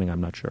actually happening,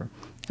 I'm not sure.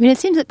 I mean, it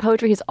seems that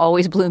poetry has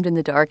always bloomed in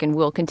the dark and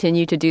will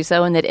continue to do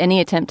so, and that any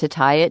attempt to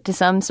tie it to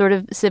some sort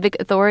of civic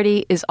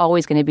authority is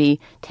always going to be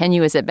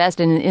tenuous at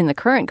best, and in the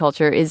current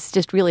culture is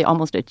just really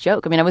almost a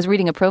joke. I mean, I was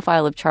reading a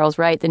profile of Charles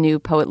Wright, the new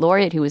poet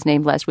laureate who was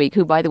named last week,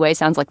 who, by the way,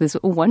 sounds like this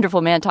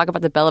wonderful man. Talk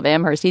about the Belle of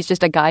Amherst. He's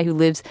just a guy who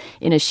lives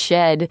in a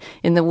shed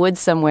in the woods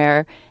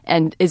somewhere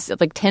and is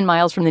like 10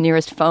 miles from the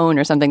nearest phone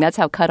or something. That's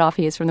how cut off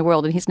he is from the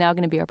world, and he's now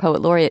going to be our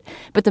poet laureate.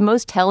 But the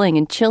most telling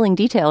and chilling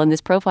detail in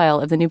this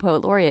profile of the new poet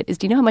laureate is,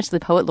 do you know how much the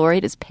poet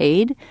laureate is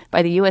paid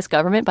by the U.S.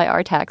 government, by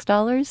our tax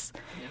dollars?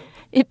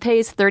 It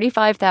pays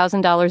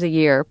 $35,000 a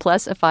year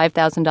plus a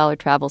 $5,000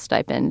 travel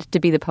stipend to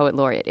be the poet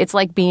laureate. It's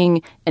like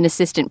being an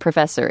assistant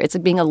professor. It's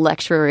like being a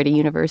lecturer at a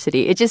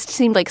university. It just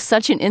seemed like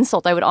such an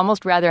insult. I would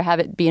almost rather have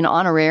it be an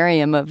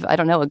honorarium of, I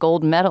don't know, a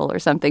gold medal or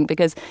something,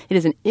 because it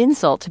is an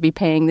insult to be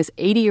paying this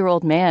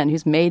 80-year-old man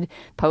who's made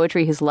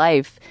poetry his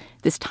life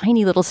this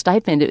tiny little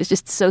stipend. It was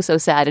just so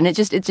sad. And it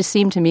just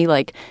seemed to me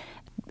like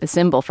a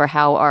symbol for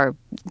how our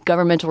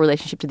governmental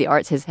relationship to the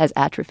arts has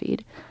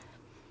atrophied.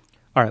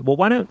 All right. Well,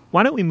 why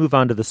don't we move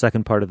on to the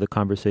second part of the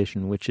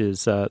conversation, which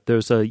is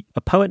there's a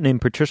poet named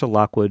Patricia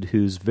Lockwood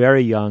who's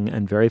very young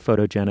and very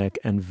photogenic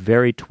and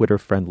very Twitter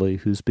friendly,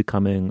 who's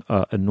becoming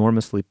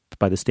enormously,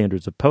 by the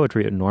standards of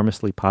poetry,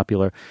 enormously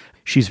popular.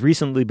 She's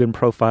recently been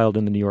profiled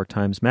in the New York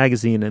Times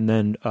Magazine, and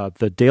then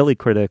the daily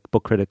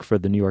book critic for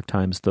the New York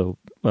Times, the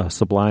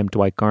sublime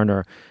Dwight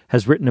Garner,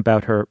 has written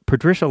about her.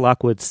 Patricia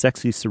Lockwood's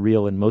sexy,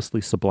 surreal, and mostly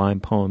sublime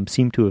poem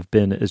seem to have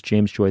been, as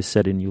James Joyce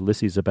said in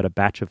Ulysses, about a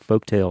batch of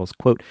folktales,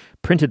 quote,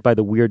 printed by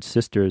the Weird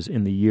Sisters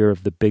in the year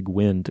of the big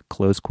wind,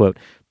 close quote.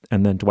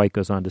 And then Dwight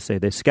goes on to say,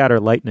 they scatter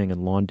lightning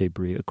and lawn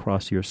debris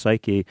across your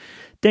psyche.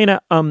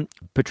 Dana,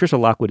 Patricia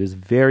Lockwood is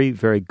very,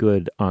 very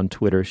good on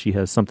Twitter. She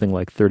has something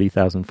like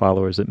 30,000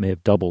 followers. It may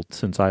have doubled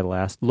since I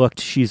last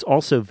looked. She's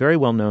also very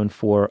well known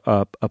for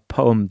a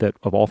poem that,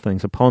 of all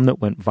things, a poem that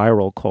went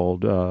viral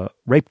called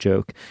Rape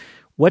Joke.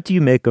 What do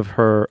you make of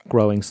her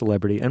growing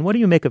celebrity? And what do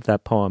you make of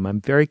that poem?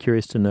 I'm very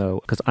curious to know,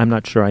 because I'm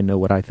not sure I know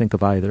what I think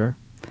of either.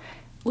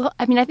 Well,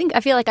 I mean, I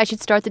feel like I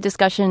should start the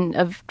discussion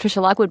of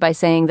Patricia Lockwood by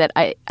saying that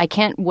I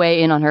can't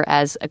weigh in on her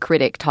as a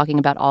critic talking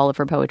about all of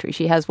her poetry.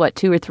 She has,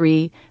 2 or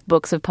 3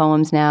 books of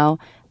poems now.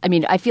 I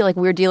mean, I feel like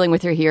we're dealing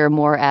with her here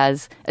more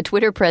as a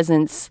Twitter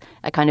presence,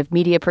 a kind of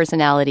media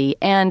personality,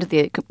 and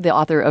the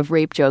author of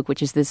Rape Joke,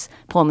 which is this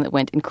poem that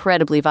went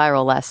incredibly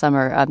viral last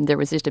summer. There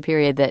was just a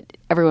period that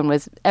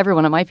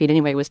everyone on my feed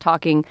anyway was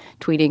talking,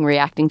 tweeting,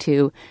 reacting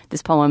to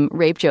this poem,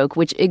 Rape Joke,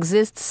 which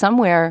exists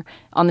somewhere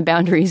on the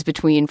boundaries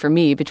between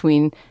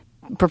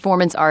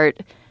performance art,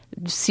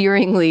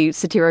 searingly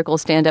satirical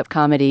stand-up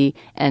comedy,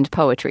 and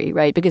poetry,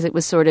 right? Because it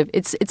was sort of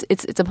it's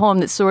a poem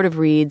that sort of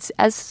reads,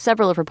 as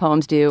several of her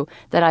poems do,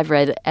 that I've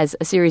read, as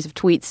a series of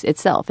tweets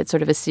itself. It's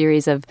sort of a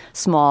series of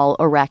small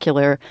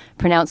oracular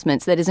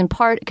pronouncements that is in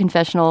part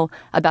confessional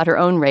about her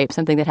own rape,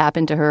 something that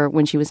happened to her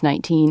when she was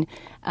 19,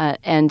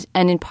 and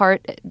in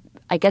part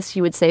I guess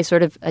you would say,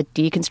 sort of a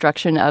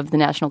deconstruction of the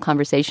national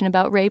conversation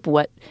about rape,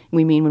 what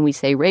we mean when we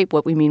say rape,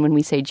 what we mean when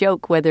we say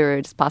joke, whether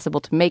it's possible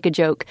to make a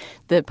joke.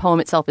 The poem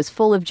itself is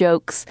full of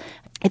jokes.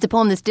 It's a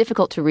poem that's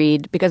difficult to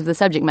read because of the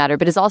subject matter,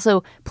 but is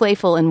also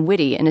playful and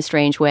witty in a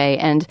strange way.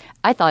 And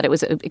I thought it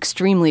was an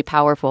extremely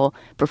powerful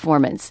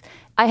performance.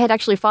 I had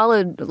actually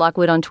followed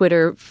Lockwood on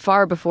Twitter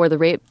far before the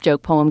rape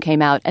joke poem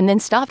came out, and then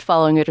stopped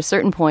following her at a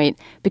certain point,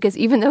 because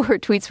even though her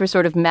tweets were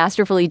sort of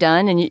masterfully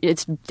done, and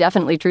it's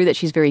definitely true that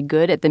she's very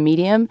good at the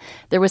medium,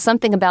 there was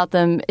something about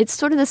them. It's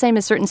sort of the same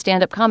as certain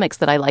stand-up comics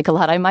that I like a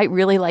lot. I might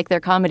really like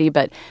their comedy,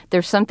 but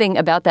there's something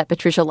about that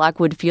Patricia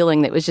Lockwood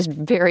feeling that was just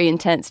very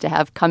intense to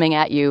have coming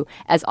at you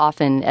as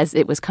often as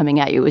it was coming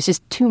at you. It was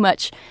just too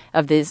much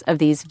of these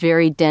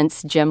very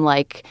dense,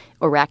 gem-like,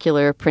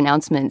 oracular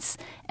pronouncements.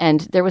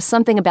 And there was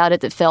something about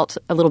it that felt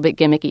a little bit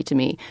gimmicky to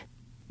me.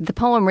 The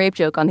poem Rape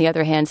Joke, on the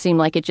other hand, seemed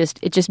like it just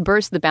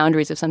burst the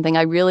boundaries of something.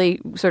 I really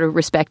sort of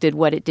respected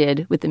what it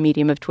did with the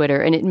medium of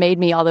Twitter. And it made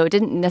me, although it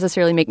didn't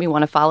necessarily make me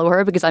want to follow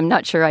her, because I'm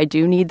not sure I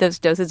do need those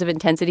doses of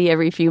intensity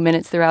every few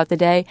minutes throughout the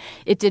day,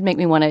 it did make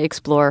me want to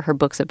explore her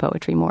books of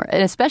poetry more.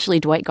 And especially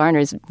Dwight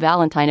Garner's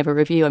Valentine of a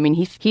Review. I mean,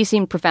 he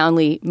seemed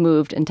profoundly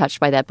moved and touched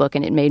by that book,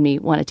 and it made me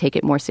want to take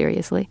it more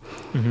seriously.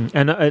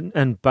 Mm-hmm.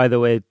 And by the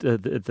way,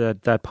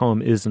 that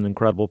poem is an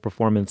incredible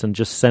performance, and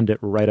just send it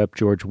right up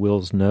George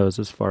Will's nose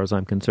as far as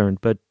I'm concerned.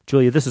 But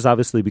Julia, this has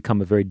obviously become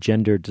a very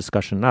gendered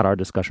discussion, not our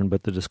discussion,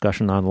 but the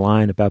discussion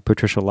online about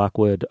Patricia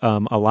Lockwood.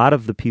 A lot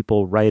of the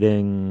people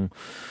writing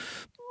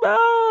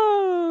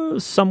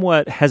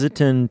somewhat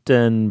hesitant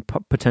and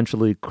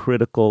potentially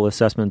critical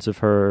assessments of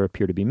her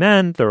appear to be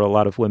men. There are a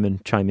lot of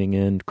women chiming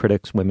in,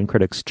 women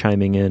critics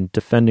chiming in,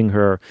 defending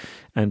her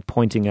and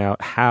pointing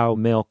out how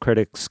male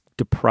critics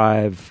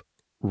deprive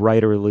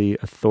women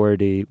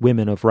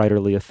of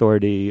writerly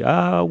authority.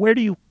 Where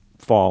do you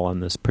fall on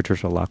this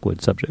Patricia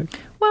Lockwood subject?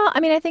 Well, I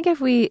mean, I think if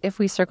we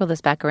circle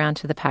this back around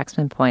to the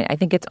Paxman point, I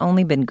think it's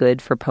only been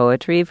good for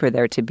poetry for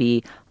there to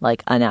be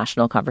like a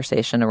national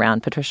conversation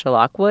around Patricia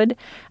Lockwood.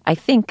 I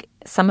think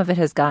some of it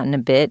has gotten a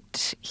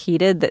bit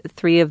heated. That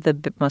 3 of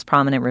the most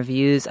prominent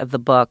reviews of the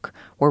book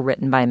were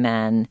written by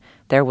men.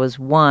 There was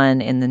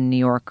one in the New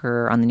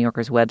Yorker, on the New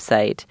Yorker's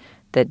website,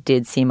 that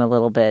did seem a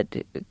little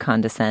bit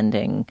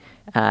condescending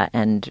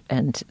and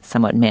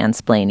somewhat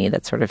mansplainy,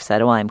 that sort of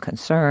said, well, I'm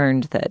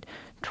concerned that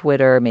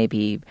Twitter may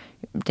be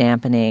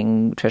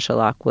cheapening Patricia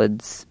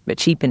Lockwood's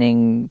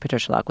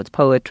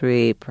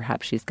poetry.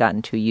 Perhaps she's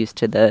gotten too used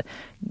to the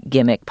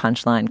gimmick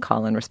punchline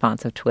call and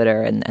response of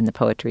Twitter, and the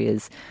poetry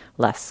is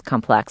less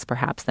complex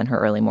perhaps than her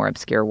early, more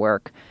obscure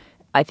work.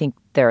 I think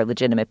there are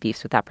legitimate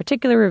beefs with that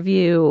particular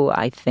review.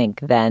 I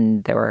think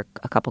then there were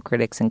a couple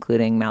critics,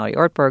 including Mallory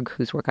Ortberg,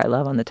 whose work I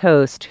love on The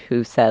Toast,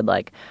 who said,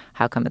 like,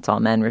 how come it's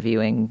all men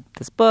reviewing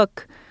this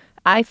book?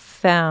 I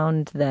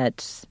found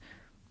that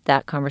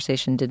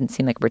conversation didn't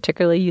seem like a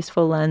particularly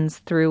useful lens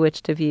through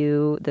which to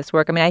view this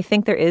work. I mean, I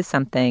think there is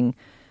something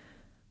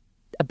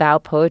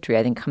about poetry,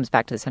 I think, comes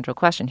back to the central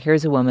question.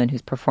 Here's a woman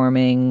who's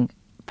performing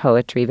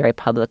poetry very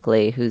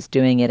publicly, who's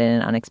doing it in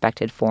an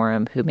unexpected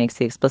forum, who makes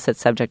the explicit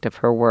subject of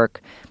her work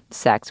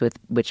sex, with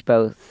which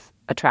both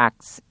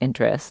attracts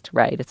interest,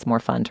 right? It's more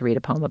fun to read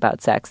a poem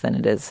about sex than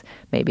it is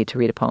maybe to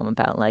read a poem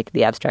about, like,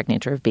 the abstract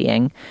nature of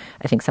being.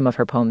 I think some of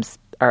her poems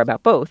are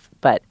about both,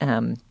 but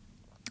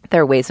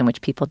there are ways in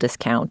which people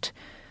discount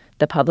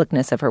the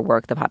publicness of her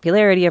work, the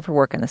popularity of her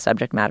work, and the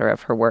subject matter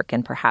of her work,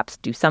 and perhaps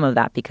do some of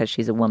that because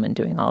she's a woman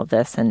doing all of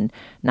this, and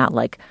not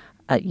like,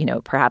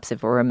 perhaps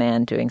if it were a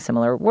man doing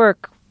similar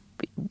work,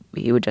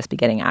 he would just be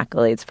getting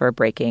accolades for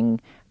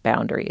breaking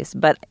boundaries.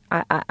 But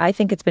I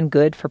think it's been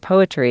good for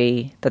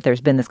poetry that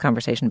there's been this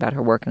conversation about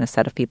her work and a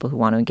set of people who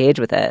want to engage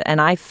with it.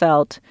 And I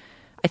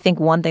think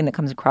one thing that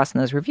comes across in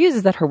those reviews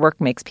is that her work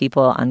makes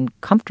people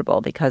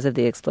uncomfortable because of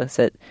the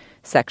explicit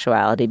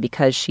sexuality,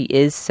 because she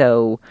is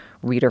so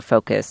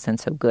reader-focused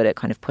and so good at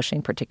kind of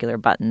pushing particular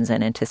buttons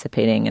and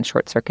anticipating and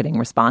short-circuiting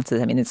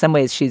responses. I mean, in some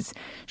ways, she's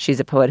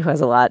a poet who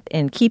has a lot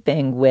in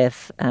keeping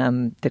with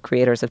the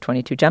creators of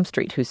 22 Jump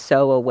Street, who's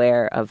so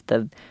aware of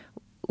the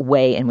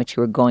way in which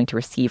you are going to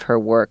receive her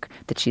work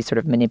that she's sort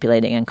of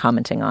manipulating and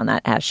commenting on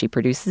that as she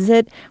produces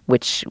it,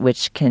 which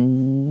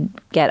can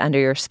get under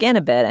your skin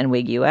a bit and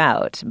wig you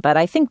out. But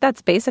I think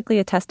that's basically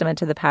a testament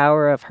to the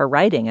power of her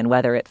writing and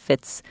whether it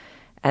fits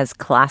as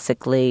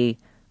classically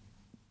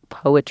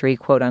poetry,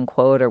 quote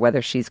unquote, or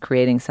whether she's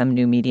creating some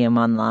new medium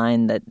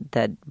online that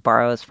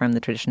borrows from the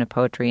tradition of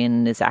poetry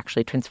and is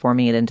actually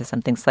transforming it into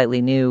something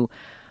slightly new.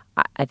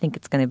 I think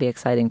it's going to be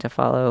exciting to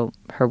follow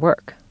her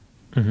work.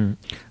 Mm-hmm.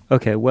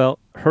 Okay, well,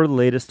 her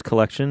latest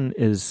collection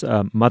is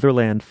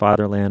Motherland,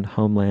 Fatherland,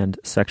 Homeland,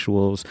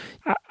 Sexuals.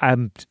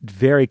 I'm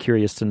very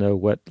curious to know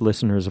what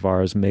listeners of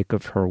ours make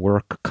of her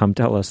work. Come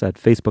tell us at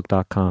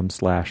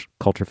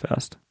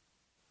facebook.com/culturefest.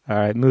 All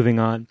right, moving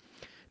on.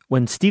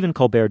 When Stephen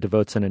Colbert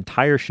devotes an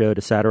entire show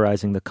to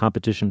satirizing the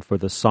competition for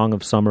the Song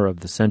of Summer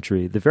of the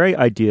century, the very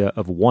idea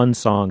of one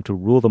song to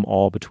rule them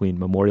all between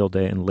Memorial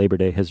Day and Labor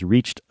Day has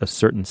reached a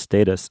certain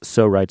status,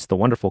 so writes the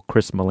wonderful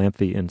Chris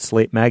Malamphy in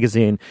Slate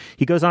magazine.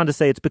 He goes on to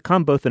say it's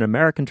become both an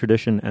American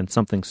tradition and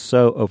something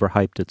so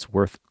overhyped it's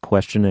worth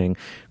questioning.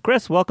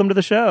 Chris, welcome to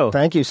the show.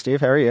 Thank you,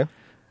 Steve. How are you?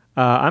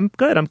 I'm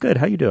good.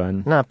 How you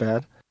doing? Not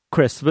bad.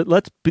 Chris, but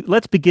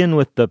let's begin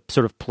with the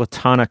sort of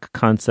platonic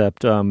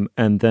concept, and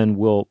then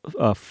we'll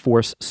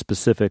force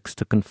specifics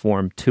to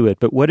conform to it.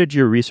 But what did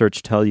your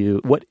research tell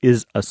you? What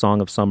is a Song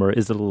of Summer?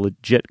 Is it a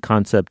legit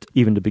concept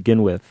even to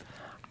begin with?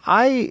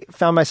 I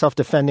found myself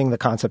defending the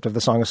concept of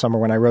the Song of Summer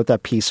when I wrote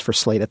that piece for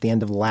Slate at the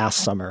end of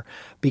last summer,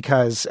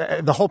 because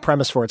the whole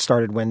premise for it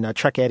started when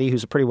Chuck Eddy,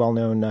 who's a pretty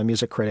well-known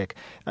music critic,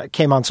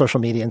 came on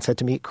social media and said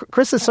to me,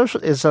 Chris,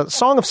 is a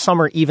Song of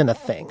Summer even a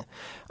thing?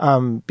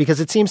 Because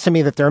it seems to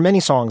me that there are many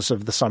songs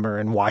of the summer,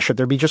 and why should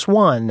there be just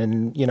one?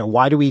 And,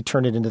 why do we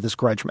turn it into this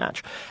grudge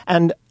match?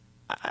 And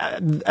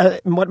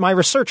what my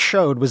research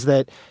showed was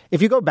that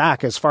if you go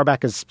back as far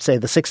back as, say,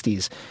 the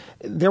 60s,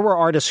 there were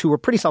artists who were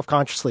pretty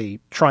self-consciously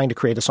trying to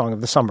create a song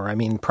of the summer. I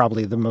mean,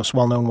 probably the most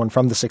well-known one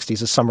from the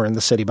 60s is Summer in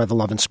the City by the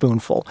Lovin'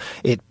 Spoonful.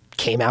 It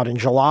came out in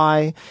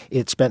July.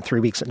 It spent 3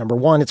 weeks at number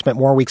one. It spent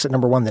more weeks at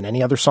number one than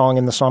any other song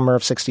in the summer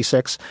of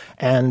 66.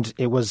 And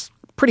it was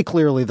pretty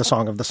clearly the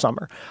song of the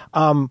summer.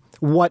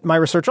 What my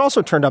research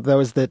also turned up, though,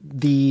 is that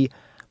the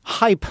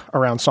hype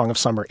around Song of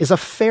Summer is a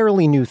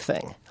fairly new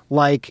thing.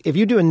 Like, if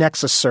you do a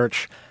Nexus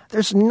search,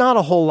 there's not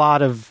a whole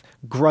lot of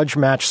grudge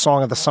match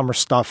Song of the Summer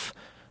stuff,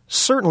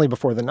 certainly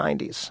before the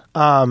 90s.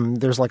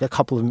 There's like a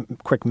couple of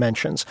quick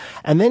mentions.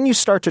 And then you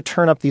start to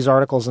turn up these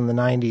articles in the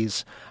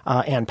 90s.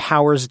 Ann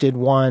Powers did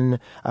one.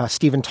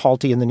 Stephen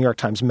Talty in the New York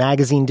Times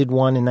Magazine did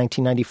one in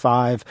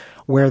 1995,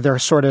 where they're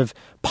sort of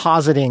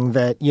positing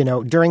that,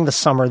 during the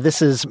summer,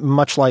 this is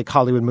much like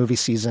Hollywood movie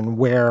season,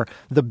 where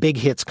the big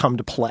hits come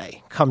to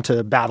play, come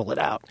to battle it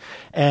out.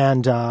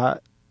 And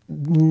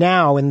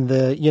now in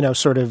the,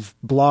 sort of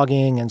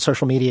blogging and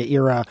social media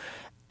era,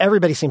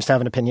 everybody seems to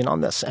have an opinion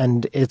on this,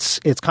 and it's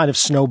kind of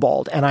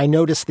snowballed. And I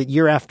noticed that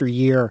year after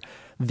year,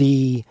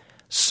 the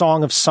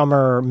Song of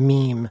Summer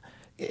meme,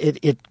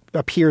 it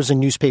appears in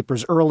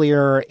newspapers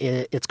earlier.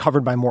 It's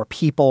covered by more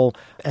people.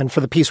 And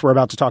for the piece we're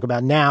about to talk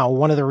about now,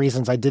 one of the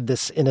reasons I did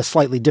this in a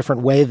slightly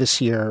different way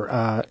this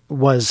year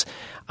was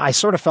I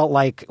sort of felt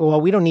like, well,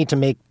 we don't need to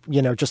make,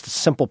 just a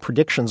simple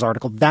predictions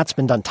article. That's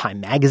been done. Time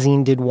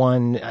Magazine did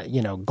one.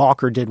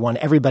 Gawker did one.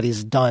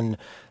 Everybody's done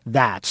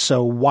that.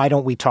 So why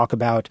don't we talk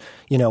about,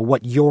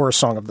 what your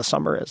Song of the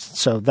Summer is?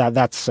 So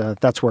that's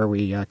where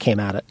we came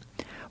at it.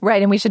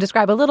 Right, and we should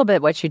describe a little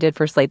bit what you did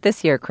for Slate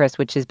this year, Chris,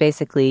 which is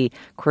basically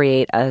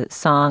create a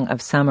Song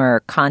of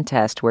Summer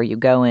contest where you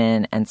go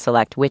in and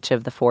select which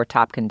of the 4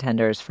 top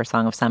contenders for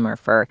Song of Summer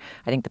for,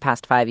 I think, the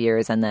past 5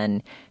 years, and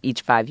then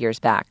each 5 years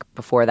back,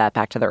 before that,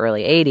 back to the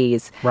early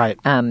 80s. Right.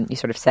 You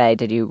sort of say,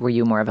 were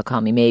you more of a Call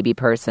Me Maybe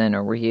person,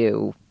 or were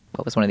you...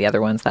 What was one of the other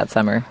ones that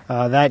summer?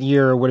 That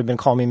year would have been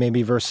Call Me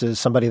Maybe versus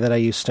Somebody That I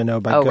Used to Know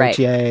by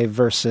Gautier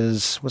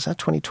versus, was that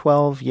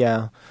 2012?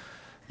 Yeah.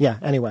 Yeah,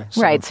 anyway.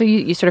 Right, so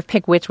you sort of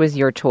pick which was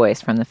your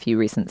choice from the few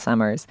recent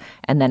summers,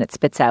 and then it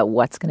spits out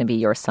what's going to be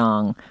your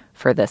song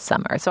for this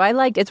summer. So I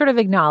liked it, sort of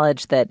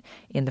acknowledged that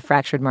in the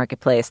fractured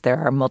marketplace there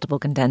are multiple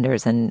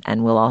contenders and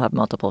we'll all have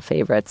multiple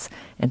favorites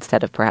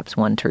instead of perhaps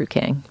one true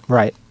king.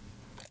 Right.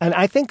 And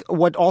I think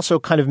what also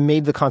kind of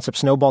made the concept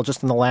snowball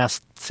just in the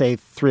last, say,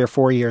 3 or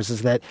 4 years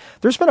is that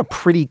there's been a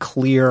pretty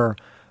clear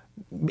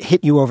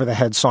hit you over the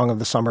head Song of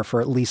the Summer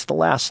for at least the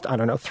last,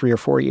 3 or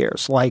 4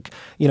 years. Like,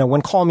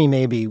 when Call Me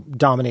Maybe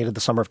dominated the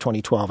summer of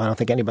 2012, I don't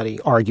think anybody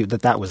argued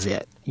that was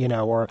it,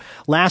 or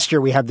last year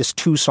we had this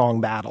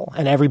 2-song battle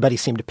and everybody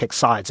seemed to pick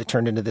sides. It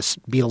turned into this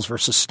Beatles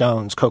versus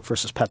Stones, Coke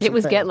versus Pepsi. It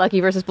was Get Lucky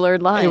versus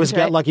Blurred Lines. It was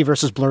Get Lucky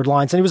versus Blurred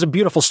Lines. And it was a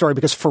beautiful story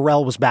because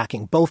Pharrell was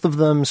backing both of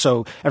them.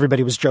 So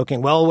everybody was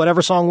joking, well,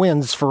 whatever song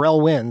wins,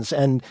 Pharrell wins.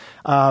 And,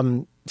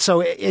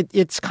 so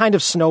it's kind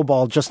of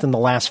snowballed just in the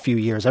last few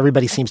years.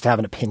 Everybody seems to have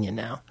an opinion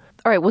now.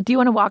 All right. Well, do you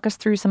want to walk us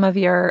through some of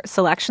your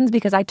selections?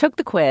 Because I took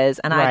the quiz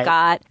and I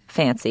got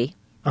Fancy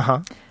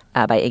by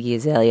Iggy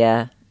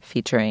Azalea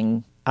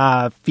featuring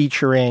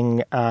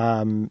Charli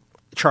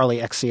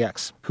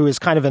XCX, who is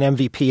kind of an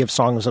MVP of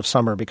Songs of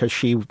Summer because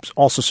she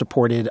also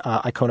supported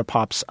Icona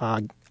Pop's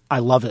I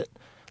Love It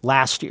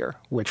last year,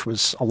 which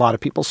was a lot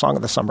of people's Song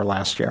of the Summer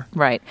last year.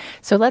 Right.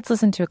 So let's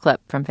listen to a clip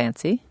from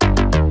Fancy.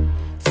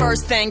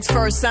 First things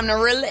first, I'm the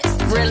realest.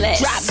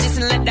 Drop this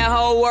and let the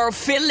whole world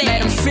feel it.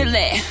 Let them feel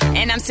it.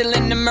 And I'm still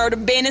in the murder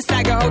business.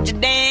 I can hold you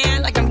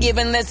down like I'm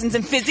giving lessons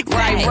in physics.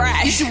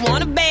 Right. You should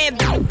want a bad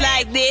bitch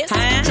like this.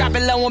 Drop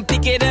it low and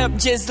pick it up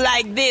just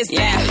like this.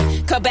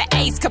 Yeah. Cup of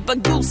Ace, cup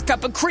of Goose,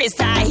 cup of Chris.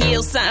 I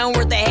heal something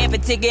worth a half a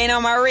ticket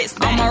on my wrist.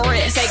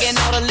 Taking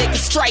all the liquor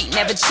straight,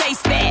 never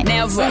chase that.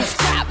 Never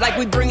stop like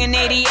we bringing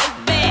 88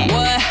 back.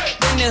 What?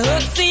 Bring the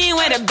hooks in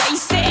where the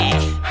bass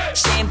at.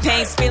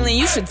 Champagne spilling,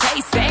 you should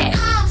taste that.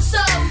 I'm so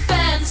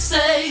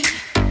fancy.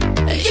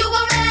 You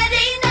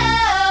already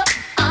know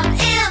I'm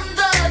in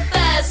the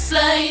fast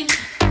lane.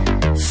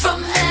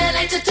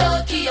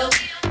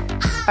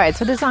 All right,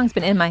 so this song's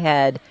been in my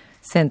head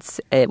since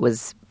it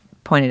was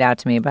pointed out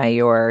to me by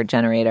your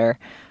generator.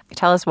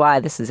 Tell us why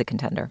this is a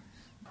contender.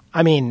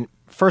 I mean,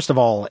 first of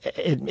all,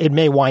 it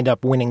may wind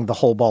up winning the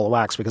whole ball of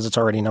wax because it's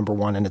already number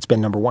one, and it's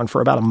been number one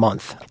for about a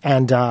month.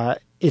 And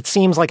it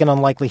seems like an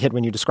unlikely hit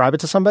when you describe it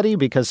to somebody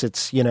because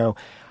it's,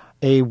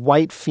 a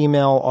white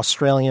female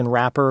Australian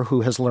rapper who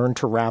has learned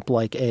to rap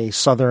like a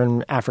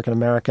Southern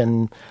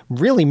African-American,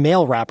 really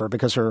male rapper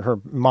because her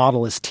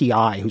model is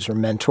T.I., who's her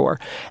mentor.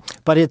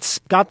 But it's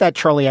got that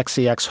Charlie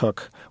XCX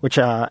hook, which,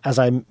 as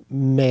I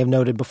may have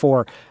noted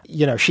before,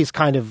 she's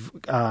kind of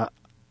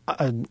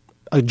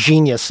a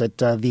genius at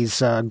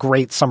these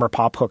great summer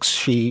pop hooks.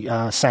 She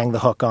sang the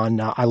hook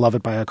on I Love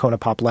It by Icona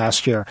Pop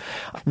last year.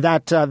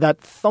 That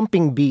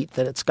thumping beat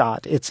that it's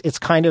got, it's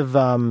kind of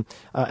an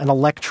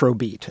electro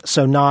beat,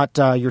 so not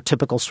your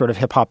typical sort of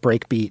hip-hop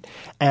break beat.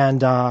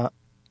 And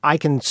I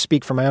can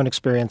speak from my own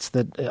experience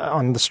that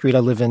on the street I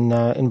live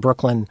in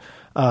Brooklyn,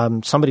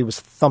 somebody was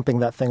thumping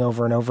that thing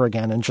over and over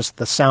again, and just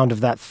the sound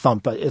of that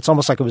thump, it's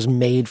almost like it was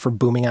made for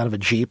booming out of a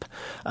Jeep.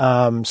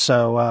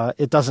 So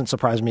it doesn't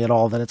surprise me at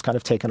all that it's kind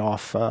of taken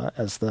off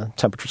as the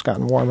temperature's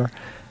gotten warmer.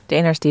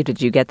 Dana or Steve,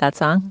 did you get that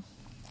song?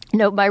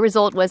 No, my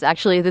result was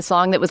actually the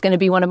song that was going to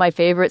be one of my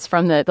favorites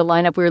from the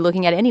lineup we were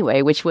looking at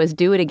anyway, which was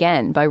Do It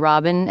Again by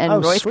Robin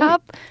and Royce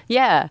Cop.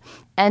 Yeah.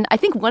 And I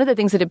think one of the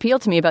things that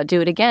appealed to me about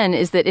Do It Again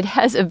is that it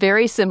has a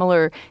very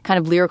similar kind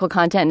of lyrical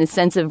content and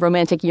sense of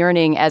romantic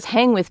yearning as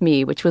Hang With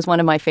Me, which was one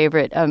of my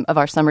favorite of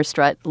our Summer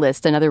Strut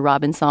list, another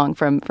Robin song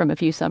from a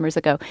few summers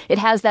ago. It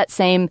has that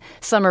same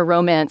summer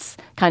romance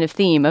kind of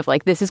theme of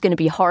like, this is going to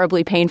be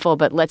horribly painful,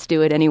 but let's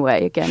do it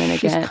anyway, again and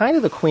again. She's kind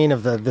of the queen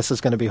of the this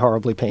is going to be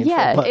horribly painful.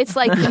 Yeah, but it's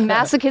like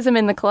masochism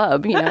in the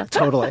club,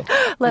 Totally.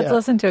 Let's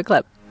listen to a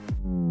clip.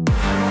 One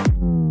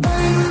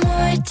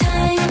more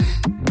time.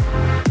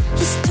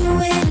 Just do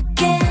it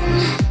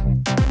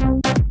again.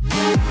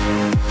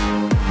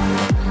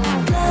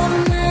 Blow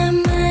my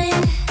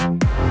mind.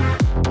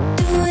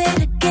 Do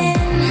it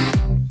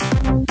again.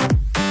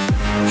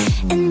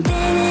 And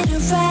then it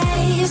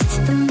arrives,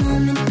 the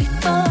moment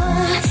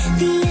before,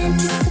 the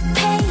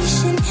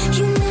anticipation.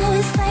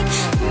 It's like,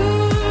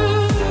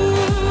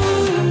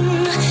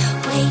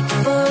 wait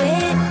for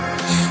it.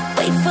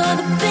 Wait for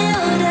the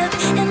build-up.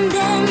 And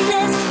then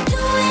let's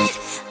do it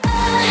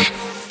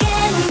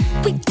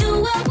again. We do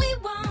what we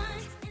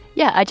want.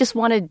 Yeah, I just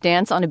want to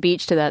dance on a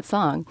beach to that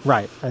song.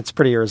 Right. It's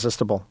pretty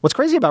irresistible. What's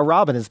crazy about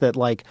Robin is that,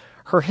 like,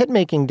 her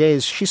hit-making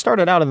days, she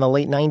started out in the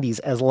late 90s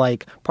as,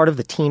 like, part of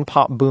the teen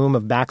pop boom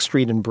of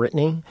Backstreet and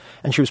Britney,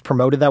 and she was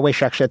promoted that way.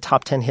 She actually had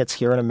top 10 hits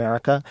here in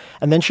America.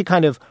 And then she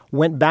kind of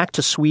went back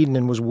to Sweden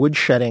and was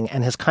woodshedding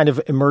and has kind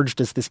of emerged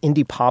as this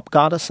indie pop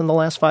goddess in the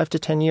last 5 to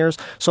 10 years.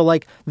 So,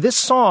 like, this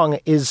song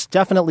is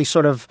definitely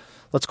sort of,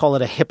 let's call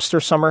it a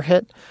hipster summer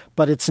hit,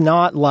 but it's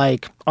not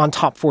like on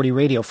top 40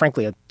 radio.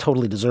 Frankly, it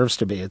totally deserves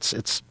to be.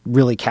 It's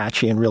really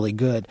catchy and really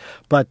good.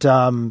 But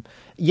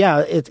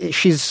yeah,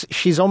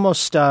 she's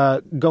almost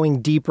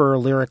going deeper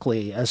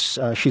lyrically as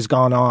she's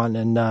gone on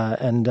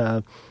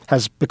and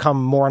has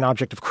become more an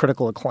object of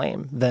critical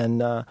acclaim than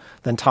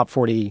top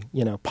 40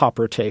 pop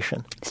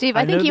rotation. Steve,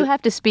 I think you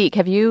have to speak.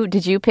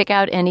 Did you pick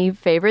out any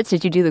favorites?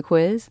 Did you do the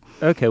quiz?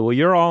 Okay, well,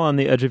 you're all on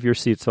the edge of your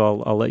seat,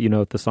 so I'll let you know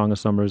what the Song of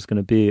Summer is going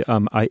to be.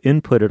 I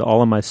inputted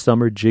all of my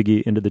summer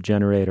jiggy into the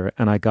generator,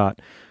 and I got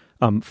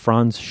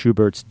Franz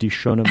Schubert's Die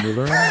Schöne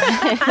Müllerin,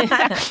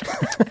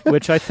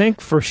 which I think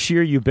for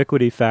sheer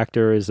ubiquity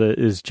factor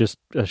is just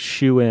a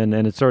shoe-in,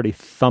 and it's already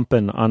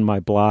thumping on my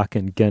block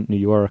in Ghent, New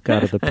York,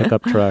 out of the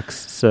pickup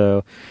trucks.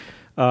 So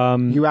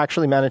you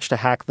actually managed to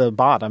hack the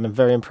bot. I'm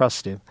very impressed,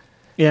 Steve.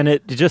 And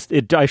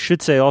I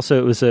should say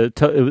also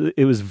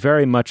it was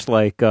very much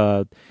like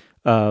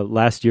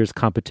last year's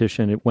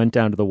competition. It went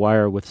down to the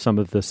wire with some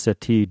of the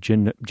settee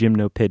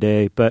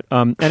gymnopédie. But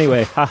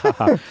anyway,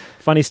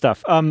 funny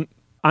stuff.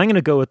 I'm going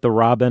to go with the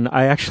Robin.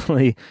 I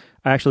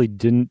actually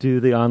didn't do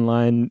the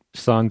online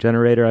song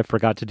generator. I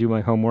forgot to do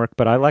my homework,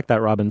 but I like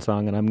that Robin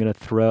song, and I'm going to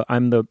throw.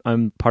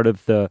 I'm part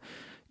of the,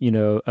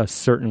 a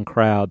certain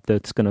crowd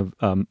that's going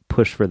to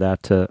push for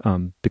that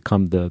to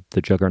become the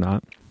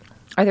juggernaut.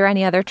 Are there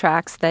any other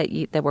tracks that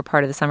were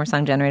part of the Summer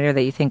Song Generator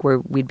that you think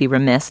we'd be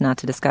remiss not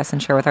to discuss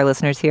and share with our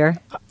listeners here?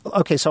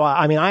 Okay, so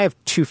I have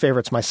two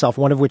favorites myself,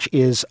 one of which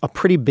is a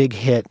pretty big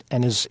hit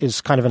and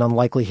is kind of an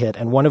unlikely hit,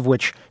 and one of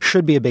which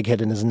should be a big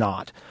hit and is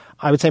not.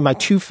 I would say my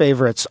two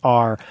favorites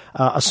are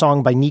a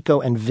song by Nico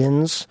and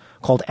Vinz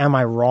called Am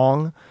I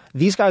Wrong?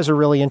 These guys are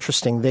really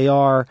interesting. They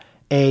are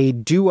a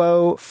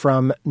duo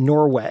from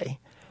Norway,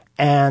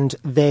 and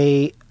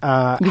they...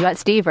 you got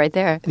Steve right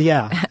there.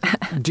 Yeah.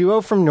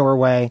 Duo from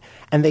Norway,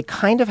 and they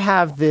kind of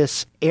have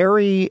this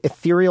airy,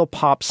 ethereal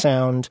pop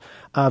sound,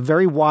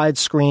 very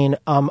widescreen,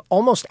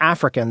 almost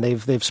African.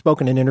 They've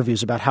spoken in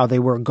interviews about how they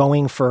were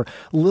going for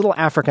little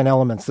African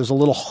elements. There's a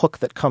little hook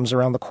that comes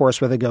around the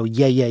chorus where they go,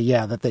 yeah, yeah,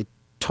 yeah, that they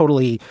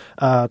totally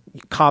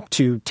cop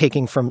to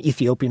taking from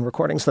Ethiopian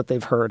recordings that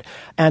they've heard.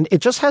 And it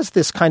just has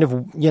this kind of,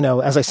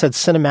 as I said,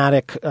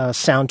 cinematic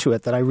sound to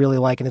it that I really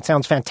like. And it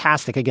sounds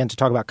fantastic. Again, to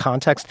talk about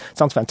context, it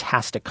sounds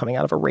fantastic coming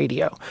out of a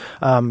radio.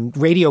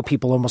 Radio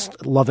people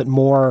almost love it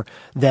more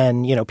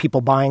than,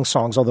 people buying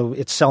songs, although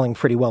it's selling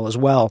pretty well as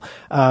well,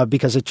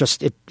 because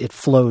it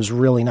flows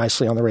really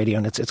nicely on the radio,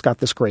 and it's got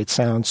this great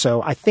sound.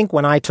 So I think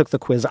when I took the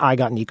quiz, I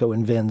got Nico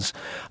and Vinz.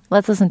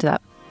 Let's listen to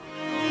that.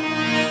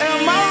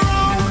 Am I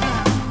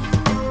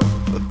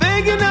wrong for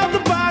thinking out the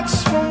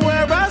box from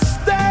where I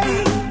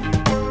stay?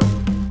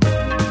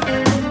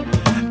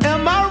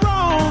 Am I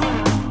wrong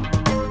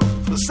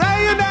for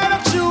saying that I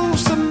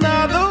choose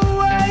another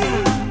way?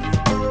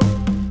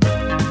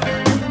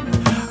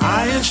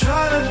 I ain't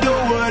trying to do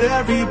what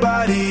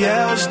everybody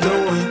else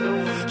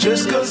doing,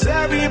 just 'cause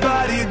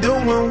everybody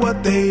doing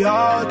what they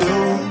all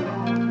do.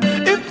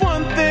 If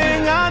one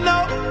thing I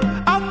know,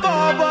 I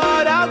fall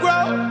but I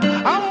grow.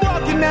 I'm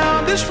walking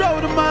down this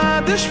road of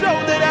mine, this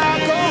road that I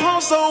go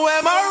home. So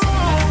am I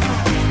wrong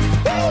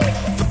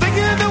for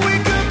thinking that we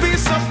could be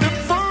something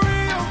for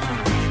real?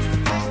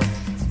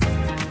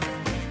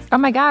 Oh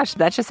my gosh,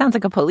 that just sounds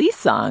like a Police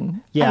song.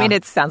 Yeah. I mean,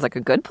 it sounds like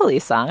a good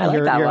Police song. I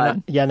like that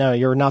one.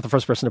 You're not the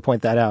first person to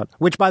point that out.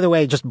 Which, by the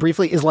way, just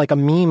briefly, is like a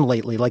meme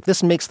lately. Like,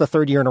 this makes the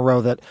third year in a row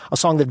that a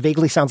song that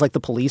vaguely sounds like the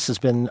Police has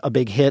been a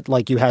big hit.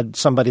 Like, you had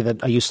somebody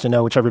that I used to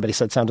know, which everybody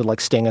said sounded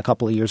like Sting a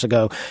couple of years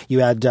ago. You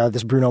had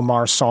this Bruno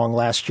Mars song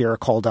last year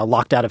called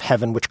Locked Out of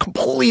Heaven, which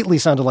completely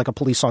sounded like a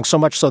Police song, so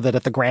much so that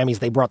at the Grammys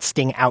they brought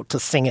Sting out to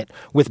sing it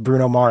with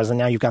Bruno Mars. And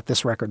now you've got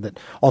this record that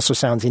also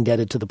sounds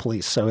indebted to the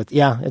Police. So,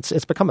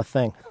 it's become a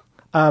thing.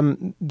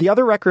 The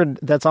other record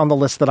that's on the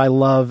list that I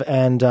love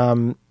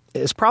and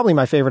is probably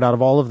my favorite out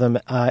of all of them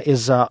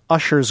is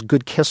Usher's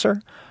Good Kisser.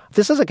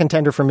 This is a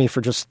contender for me for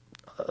just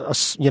a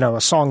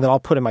song that I'll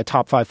put in my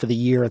top 5 for the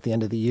year at the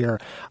end of the year.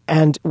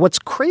 And what's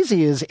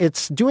crazy is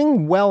it's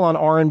doing well on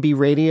R&B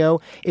radio.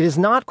 It is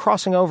not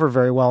crossing over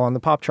very well on the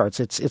pop charts.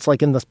 It's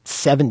like in the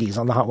 70s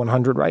on the Hot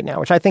 100 right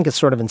now, which I think is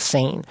sort of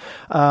insane.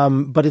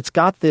 But it's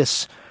got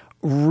this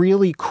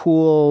really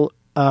cool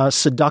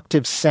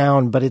seductive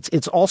sound, but it's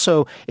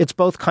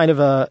both kind of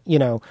a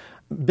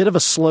bit of a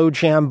slow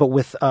jam, but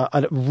with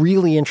a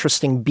really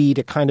interesting beat.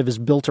 It kind of is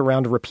built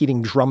around a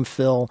repeating drum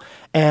fill,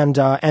 and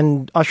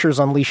Usher's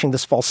unleashing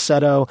this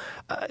falsetto.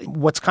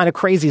 What's kind of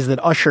crazy is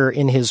that Usher,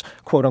 in his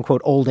quote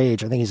unquote old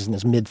age, I think he's in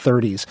his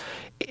mid-30s,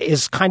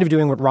 is kind of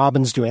doing what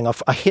Robin's doing,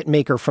 a hit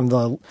maker from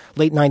the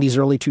late 90s,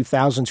 early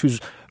 2000s, who's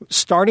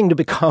starting to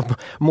become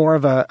more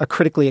of a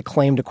critically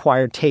acclaimed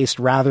acquired taste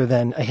rather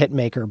than a hit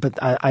maker.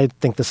 But I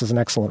think this is an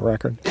excellent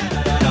record.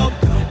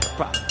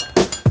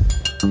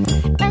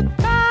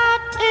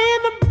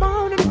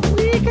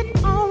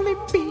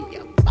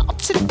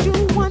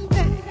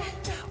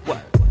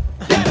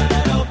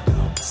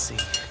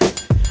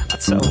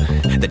 So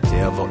the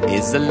devil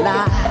is a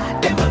lie.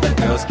 Them other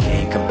girls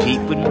can't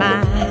compete with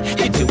mine.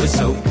 You do it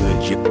so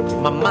good, you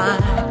put my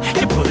mind.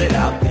 You pull it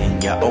out,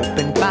 then you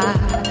open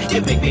wide.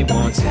 You make me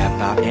want to tap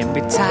out and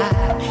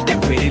retire.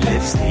 Your pretty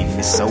lips leave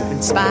me so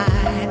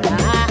inspired.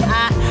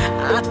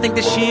 I think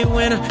that she a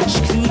winner.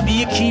 She could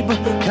be a keeper,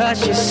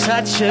 'cause she's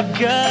such a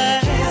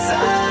good kisser.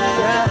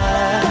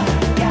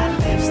 Got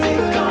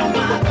lipstick on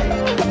my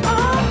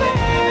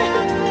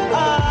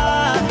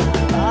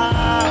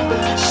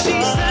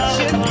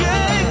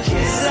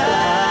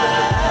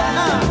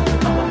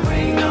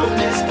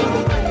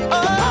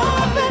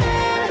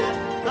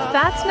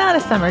That's not a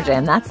summer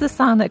jam. That's the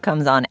song that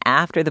comes on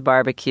after the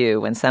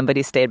barbecue when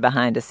somebody stayed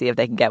behind to see if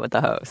they can get with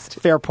the host.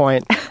 Fair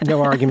point.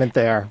 No argument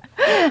there.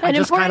 An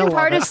important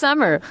part of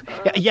summer.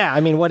 Yeah, I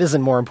mean, what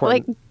isn't more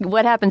important? Like,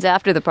 what happens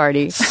after the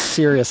party?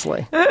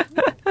 Seriously.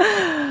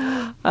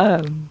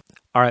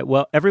 All right,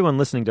 well, everyone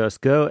listening to us,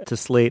 go to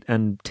Slate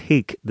and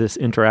take this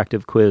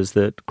interactive quiz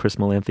that Chris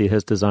Molanphy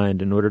has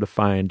designed in order to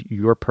find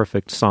your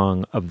perfect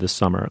song of the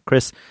summer.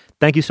 Chris,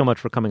 thank you so much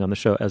for coming on the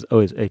show. As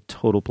always, a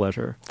total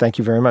pleasure. Thank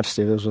you very much,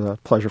 Steve. It was a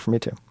pleasure for me,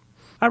 too.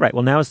 All right,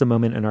 well, now is the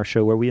moment in our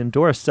show where we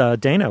endorse.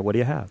 Dana, what do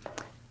you have?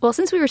 Well,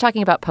 since we were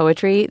talking about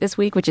poetry this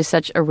week, which is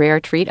such a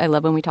rare treat, I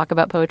love when we talk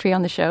about poetry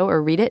on the show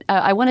or read it,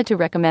 I wanted to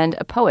recommend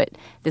a poet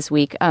this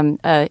week,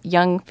 a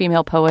young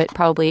female poet,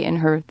 probably in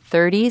her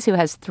 30s, who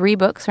has 3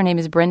 books. Her name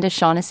is Brenda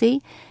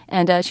Shaughnessy,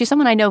 and she's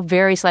someone I know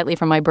very slightly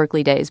from my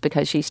Berkeley days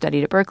because she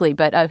studied at Berkeley,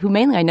 but who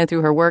mainly I know through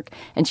her work,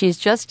 and she's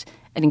just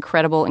an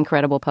incredible,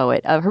 incredible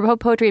poet. Her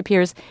poetry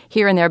appears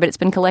here and there, but it's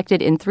been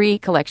collected in 3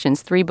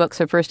 collections, 3 books.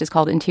 Her first is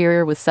called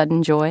Interior with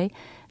Sudden Joy.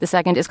 The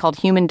second is called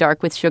Human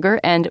Dark with Sugar.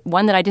 And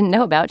one that I didn't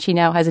know about, she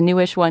now has a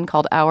newish one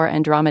called Our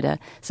Andromeda.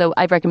 So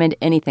I recommend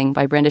anything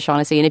by Brenda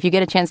Shaughnessy. And if you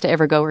get a chance to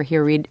ever go or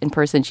hear read in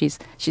person, she's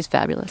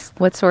fabulous.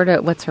 What's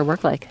her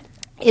work like?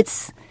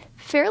 It's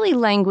fairly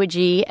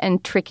languagey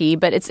and tricky,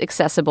 but it's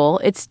accessible.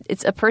 It's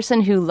a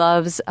person who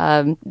loves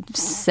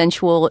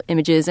sensual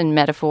images and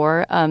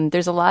metaphor.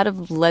 There's a lot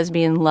of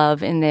lesbian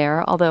love in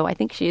there, although I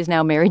think she is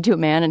now married to a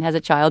man and has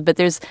a child. But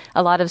there's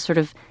a lot of sort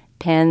of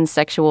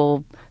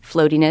pansexual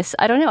floatiness.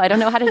 I don't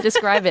know how to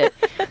describe it.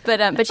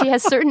 But she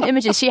has certain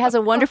images. She has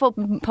a wonderful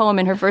poem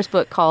in her first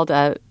book called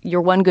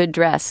Your One Good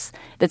Dress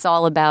that's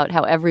all about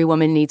how every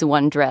woman needs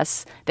one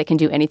dress that can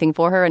do anything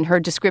for her. And her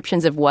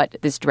descriptions of what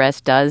this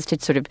dress does to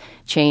sort of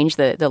change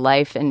the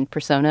life and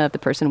persona of the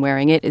person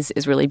wearing it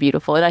is really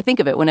beautiful. And I think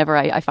of it whenever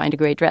I find a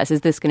great dress.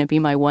 Is this going to be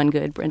my one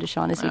good Brenda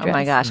Shaughnessy dress? Oh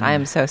my gosh, I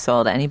am so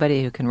sold.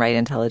 Anybody who can write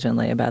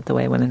intelligently about the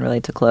way women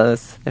relate to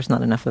clothes, there's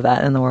not enough of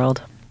that in the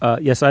world.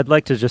 Yes, I'd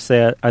like to just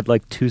say I'd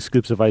like 2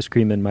 scoops of ice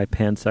cream in my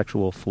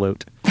pansexual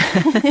float.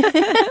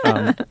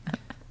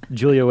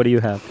 Julia, what do you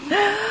have?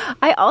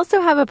 I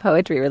also have a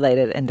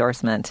poetry-related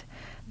endorsement.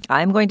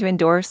 I'm going to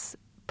endorse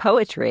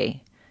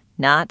poetry,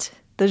 not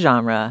the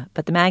genre,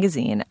 but the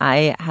magazine.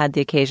 I had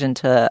the occasion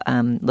to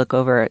look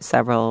over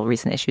several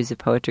recent issues of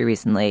Poetry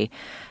recently,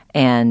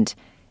 and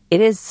it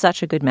is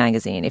such a good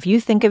magazine. If you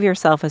think of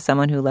yourself as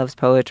someone who loves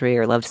poetry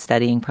or loves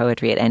studying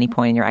poetry at any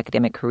point in your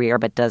academic career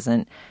but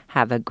doesn't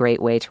have a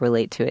great way to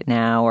relate to it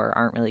now or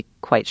aren't really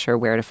quite sure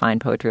where to find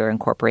poetry or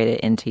incorporate it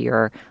into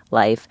your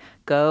life,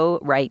 go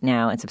right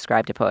now and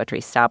subscribe to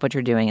Poetry. Stop what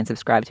you're doing and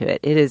subscribe to it.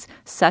 It is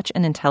such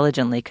an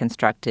intelligently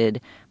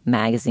constructed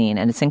magazine,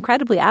 and it's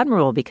incredibly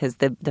admirable because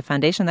the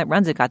foundation that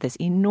runs it got this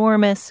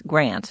enormous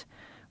grant,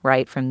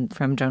 right, from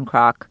Joan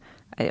Kroc.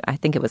 I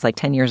think it was like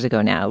 10 years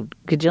ago now,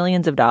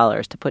 gajillions of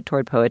dollars to put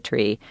toward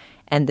poetry.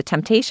 And the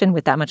temptation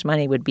with that much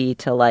money would be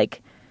to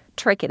like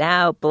trick it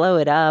out, blow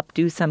it up,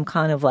 do some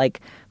kind of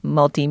like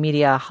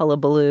multimedia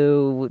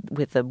hullabaloo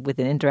with an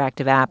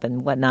interactive app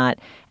and whatnot.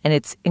 And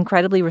it's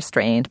incredibly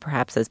restrained,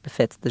 perhaps as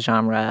befits the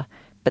genre,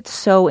 but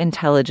so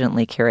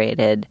intelligently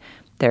curated.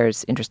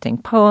 There's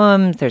interesting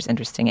poems, there's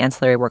interesting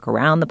ancillary work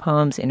around the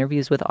poems,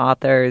 interviews with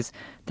authors,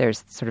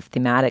 there's sort of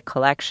thematic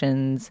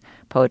collections,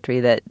 poetry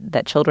that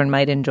children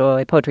might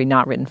enjoy, poetry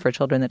not written for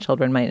children that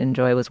children might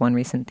enjoy was one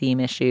recent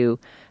theme issue.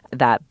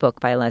 That book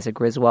by Eliza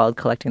Griswold,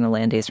 Collecting the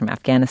Land Days from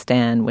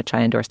Afghanistan, which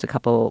I endorsed a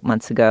couple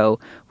months ago,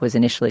 was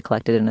initially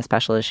collected in a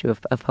special issue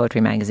of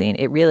Poetry magazine.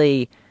 It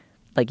really,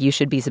 like, you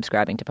should be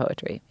subscribing to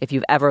Poetry. If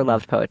you've ever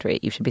loved poetry,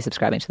 you should be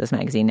subscribing to this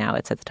magazine now.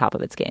 It's at the top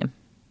of its game.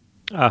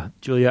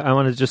 Julia, I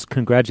want to just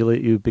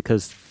congratulate you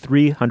because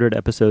 300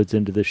 episodes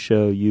into this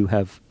show, you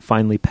have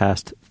finally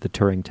passed the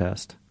Turing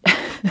test.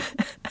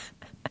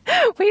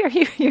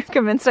 Wait, you're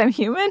convinced I'm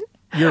human?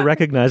 You're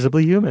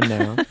recognizably human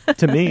now,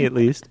 to me at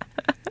least.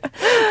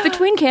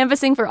 Between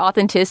canvassing for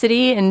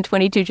authenticity in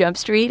 22 Jump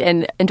Street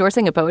and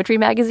endorsing a poetry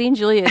magazine,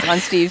 Julia is on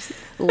Steve's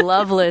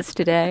love list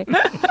today.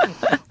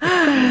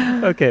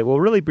 Okay, well,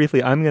 really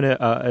briefly, I'm going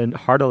to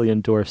heartily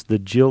endorse the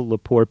Jill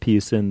Lepore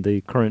piece in the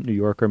current New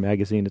Yorker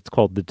magazine. It's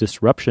called The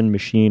Disruption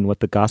Machine,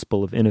 What the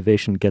Gospel of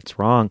Innovation Gets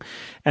Wrong.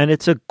 And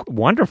it's a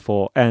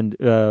wonderful and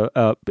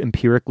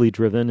empirically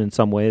driven, in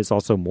some ways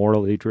also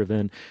morally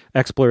driven,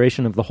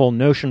 exploration of the whole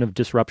notion of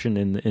disruption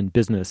in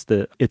business.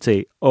 It's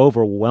a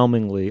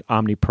overwhelmingly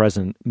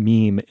omnipresent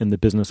meme in the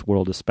business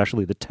world,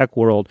 especially the tech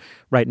world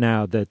right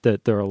now,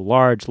 that there are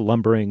large,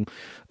 lumbering,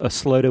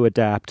 slow to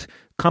adapt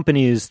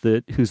companies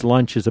whose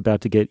lunch is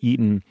about to get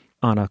eaten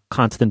on a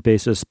constant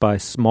basis by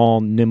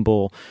small,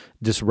 nimble,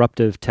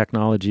 disruptive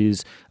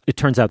technologies. It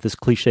turns out this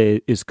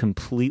cliche is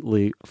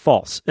completely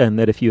false, and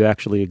that if you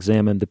actually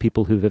examine the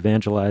people who've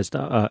evangelized,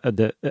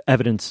 the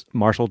evidence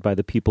marshaled by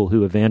the people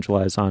who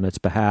evangelize on its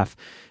behalf,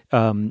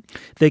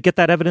 they get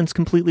that evidence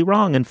completely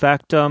wrong. In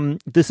fact,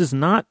 this is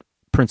not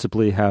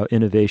principally how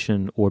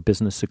innovation or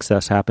business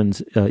success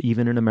happens,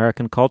 even in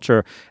American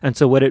culture. And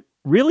so what it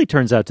really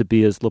turns out to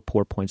be, as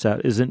Lepore points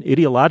out, is an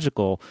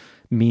ideological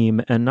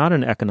meme and not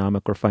an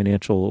economic or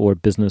financial or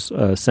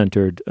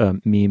business-centered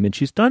meme. And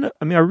she's done,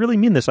 I really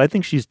mean this, I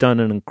think she's done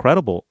an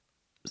incredible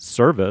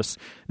service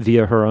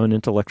via her own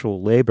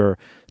intellectual labor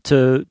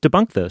to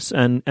debunk this,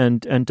 and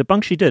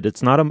debunk she did.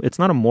 It's not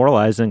a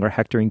moralizing or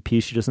hectoring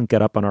piece. She doesn't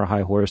get up on her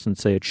high horse and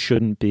say it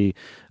shouldn't be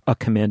a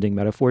commanding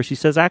metaphor. She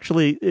says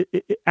actually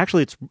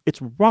it's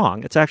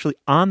wrong. It's actually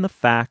on the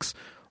facts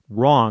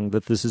wrong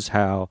that this is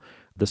how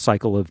the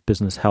cycle of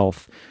business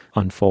health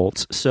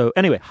unfolds. So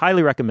anyway,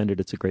 highly recommended.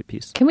 It's a great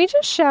piece. Can we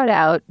just shout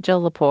out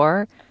Jill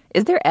Lepore?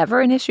 Is there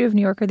ever an issue of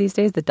New Yorker these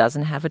days that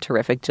doesn't have a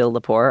terrific Jill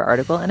Lepore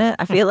article in it?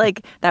 I feel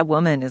like that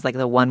woman is like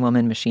the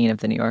one-woman machine of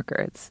the New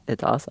Yorker.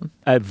 It's awesome.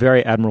 A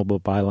very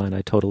admirable byline.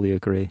 I totally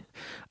agree.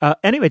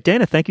 Anyway,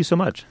 Dana, thank you so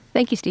much.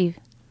 Thank you, Steve.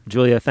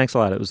 Julia, thanks a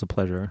lot. It was a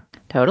pleasure.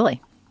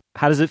 Totally.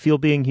 How does it feel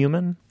being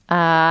human?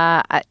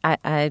 Bleep,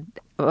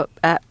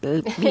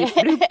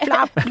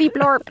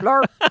 blorp,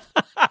 blorp.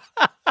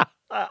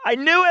 I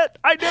knew it.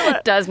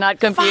 Does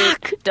not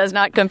compute. Fuck. Does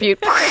not compute.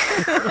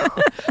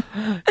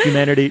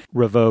 Humanity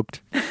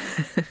revoked.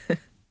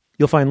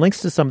 You'll find links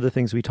to some of the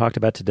things we talked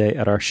about today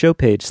at our show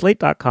page,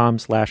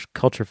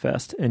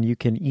 slate.com/culturefest. And you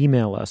can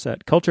email us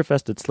at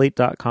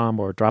culturefest@slate.com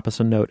or drop us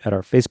a note at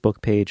our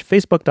Facebook page,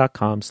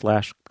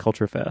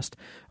 facebook.com/culturefest.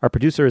 Our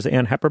producer is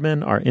Ann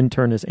Hepperman. Our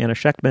intern is Anna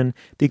Schechtman.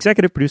 The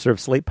executive producer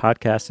of Slate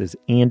Podcasts is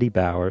Andy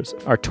Bowers.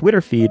 Our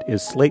Twitter feed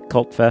is Slate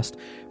Cult Fest.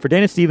 For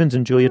Dana Stevens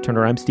and Julia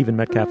Turner, I'm Stephen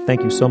Metcalf.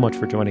 Thank you so much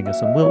for joining us,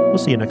 and we'll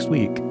see you next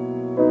week.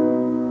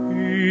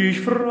 Ich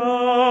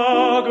frage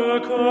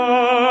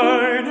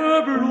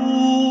keine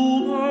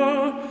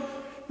Blume.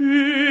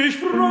 Ich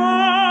frage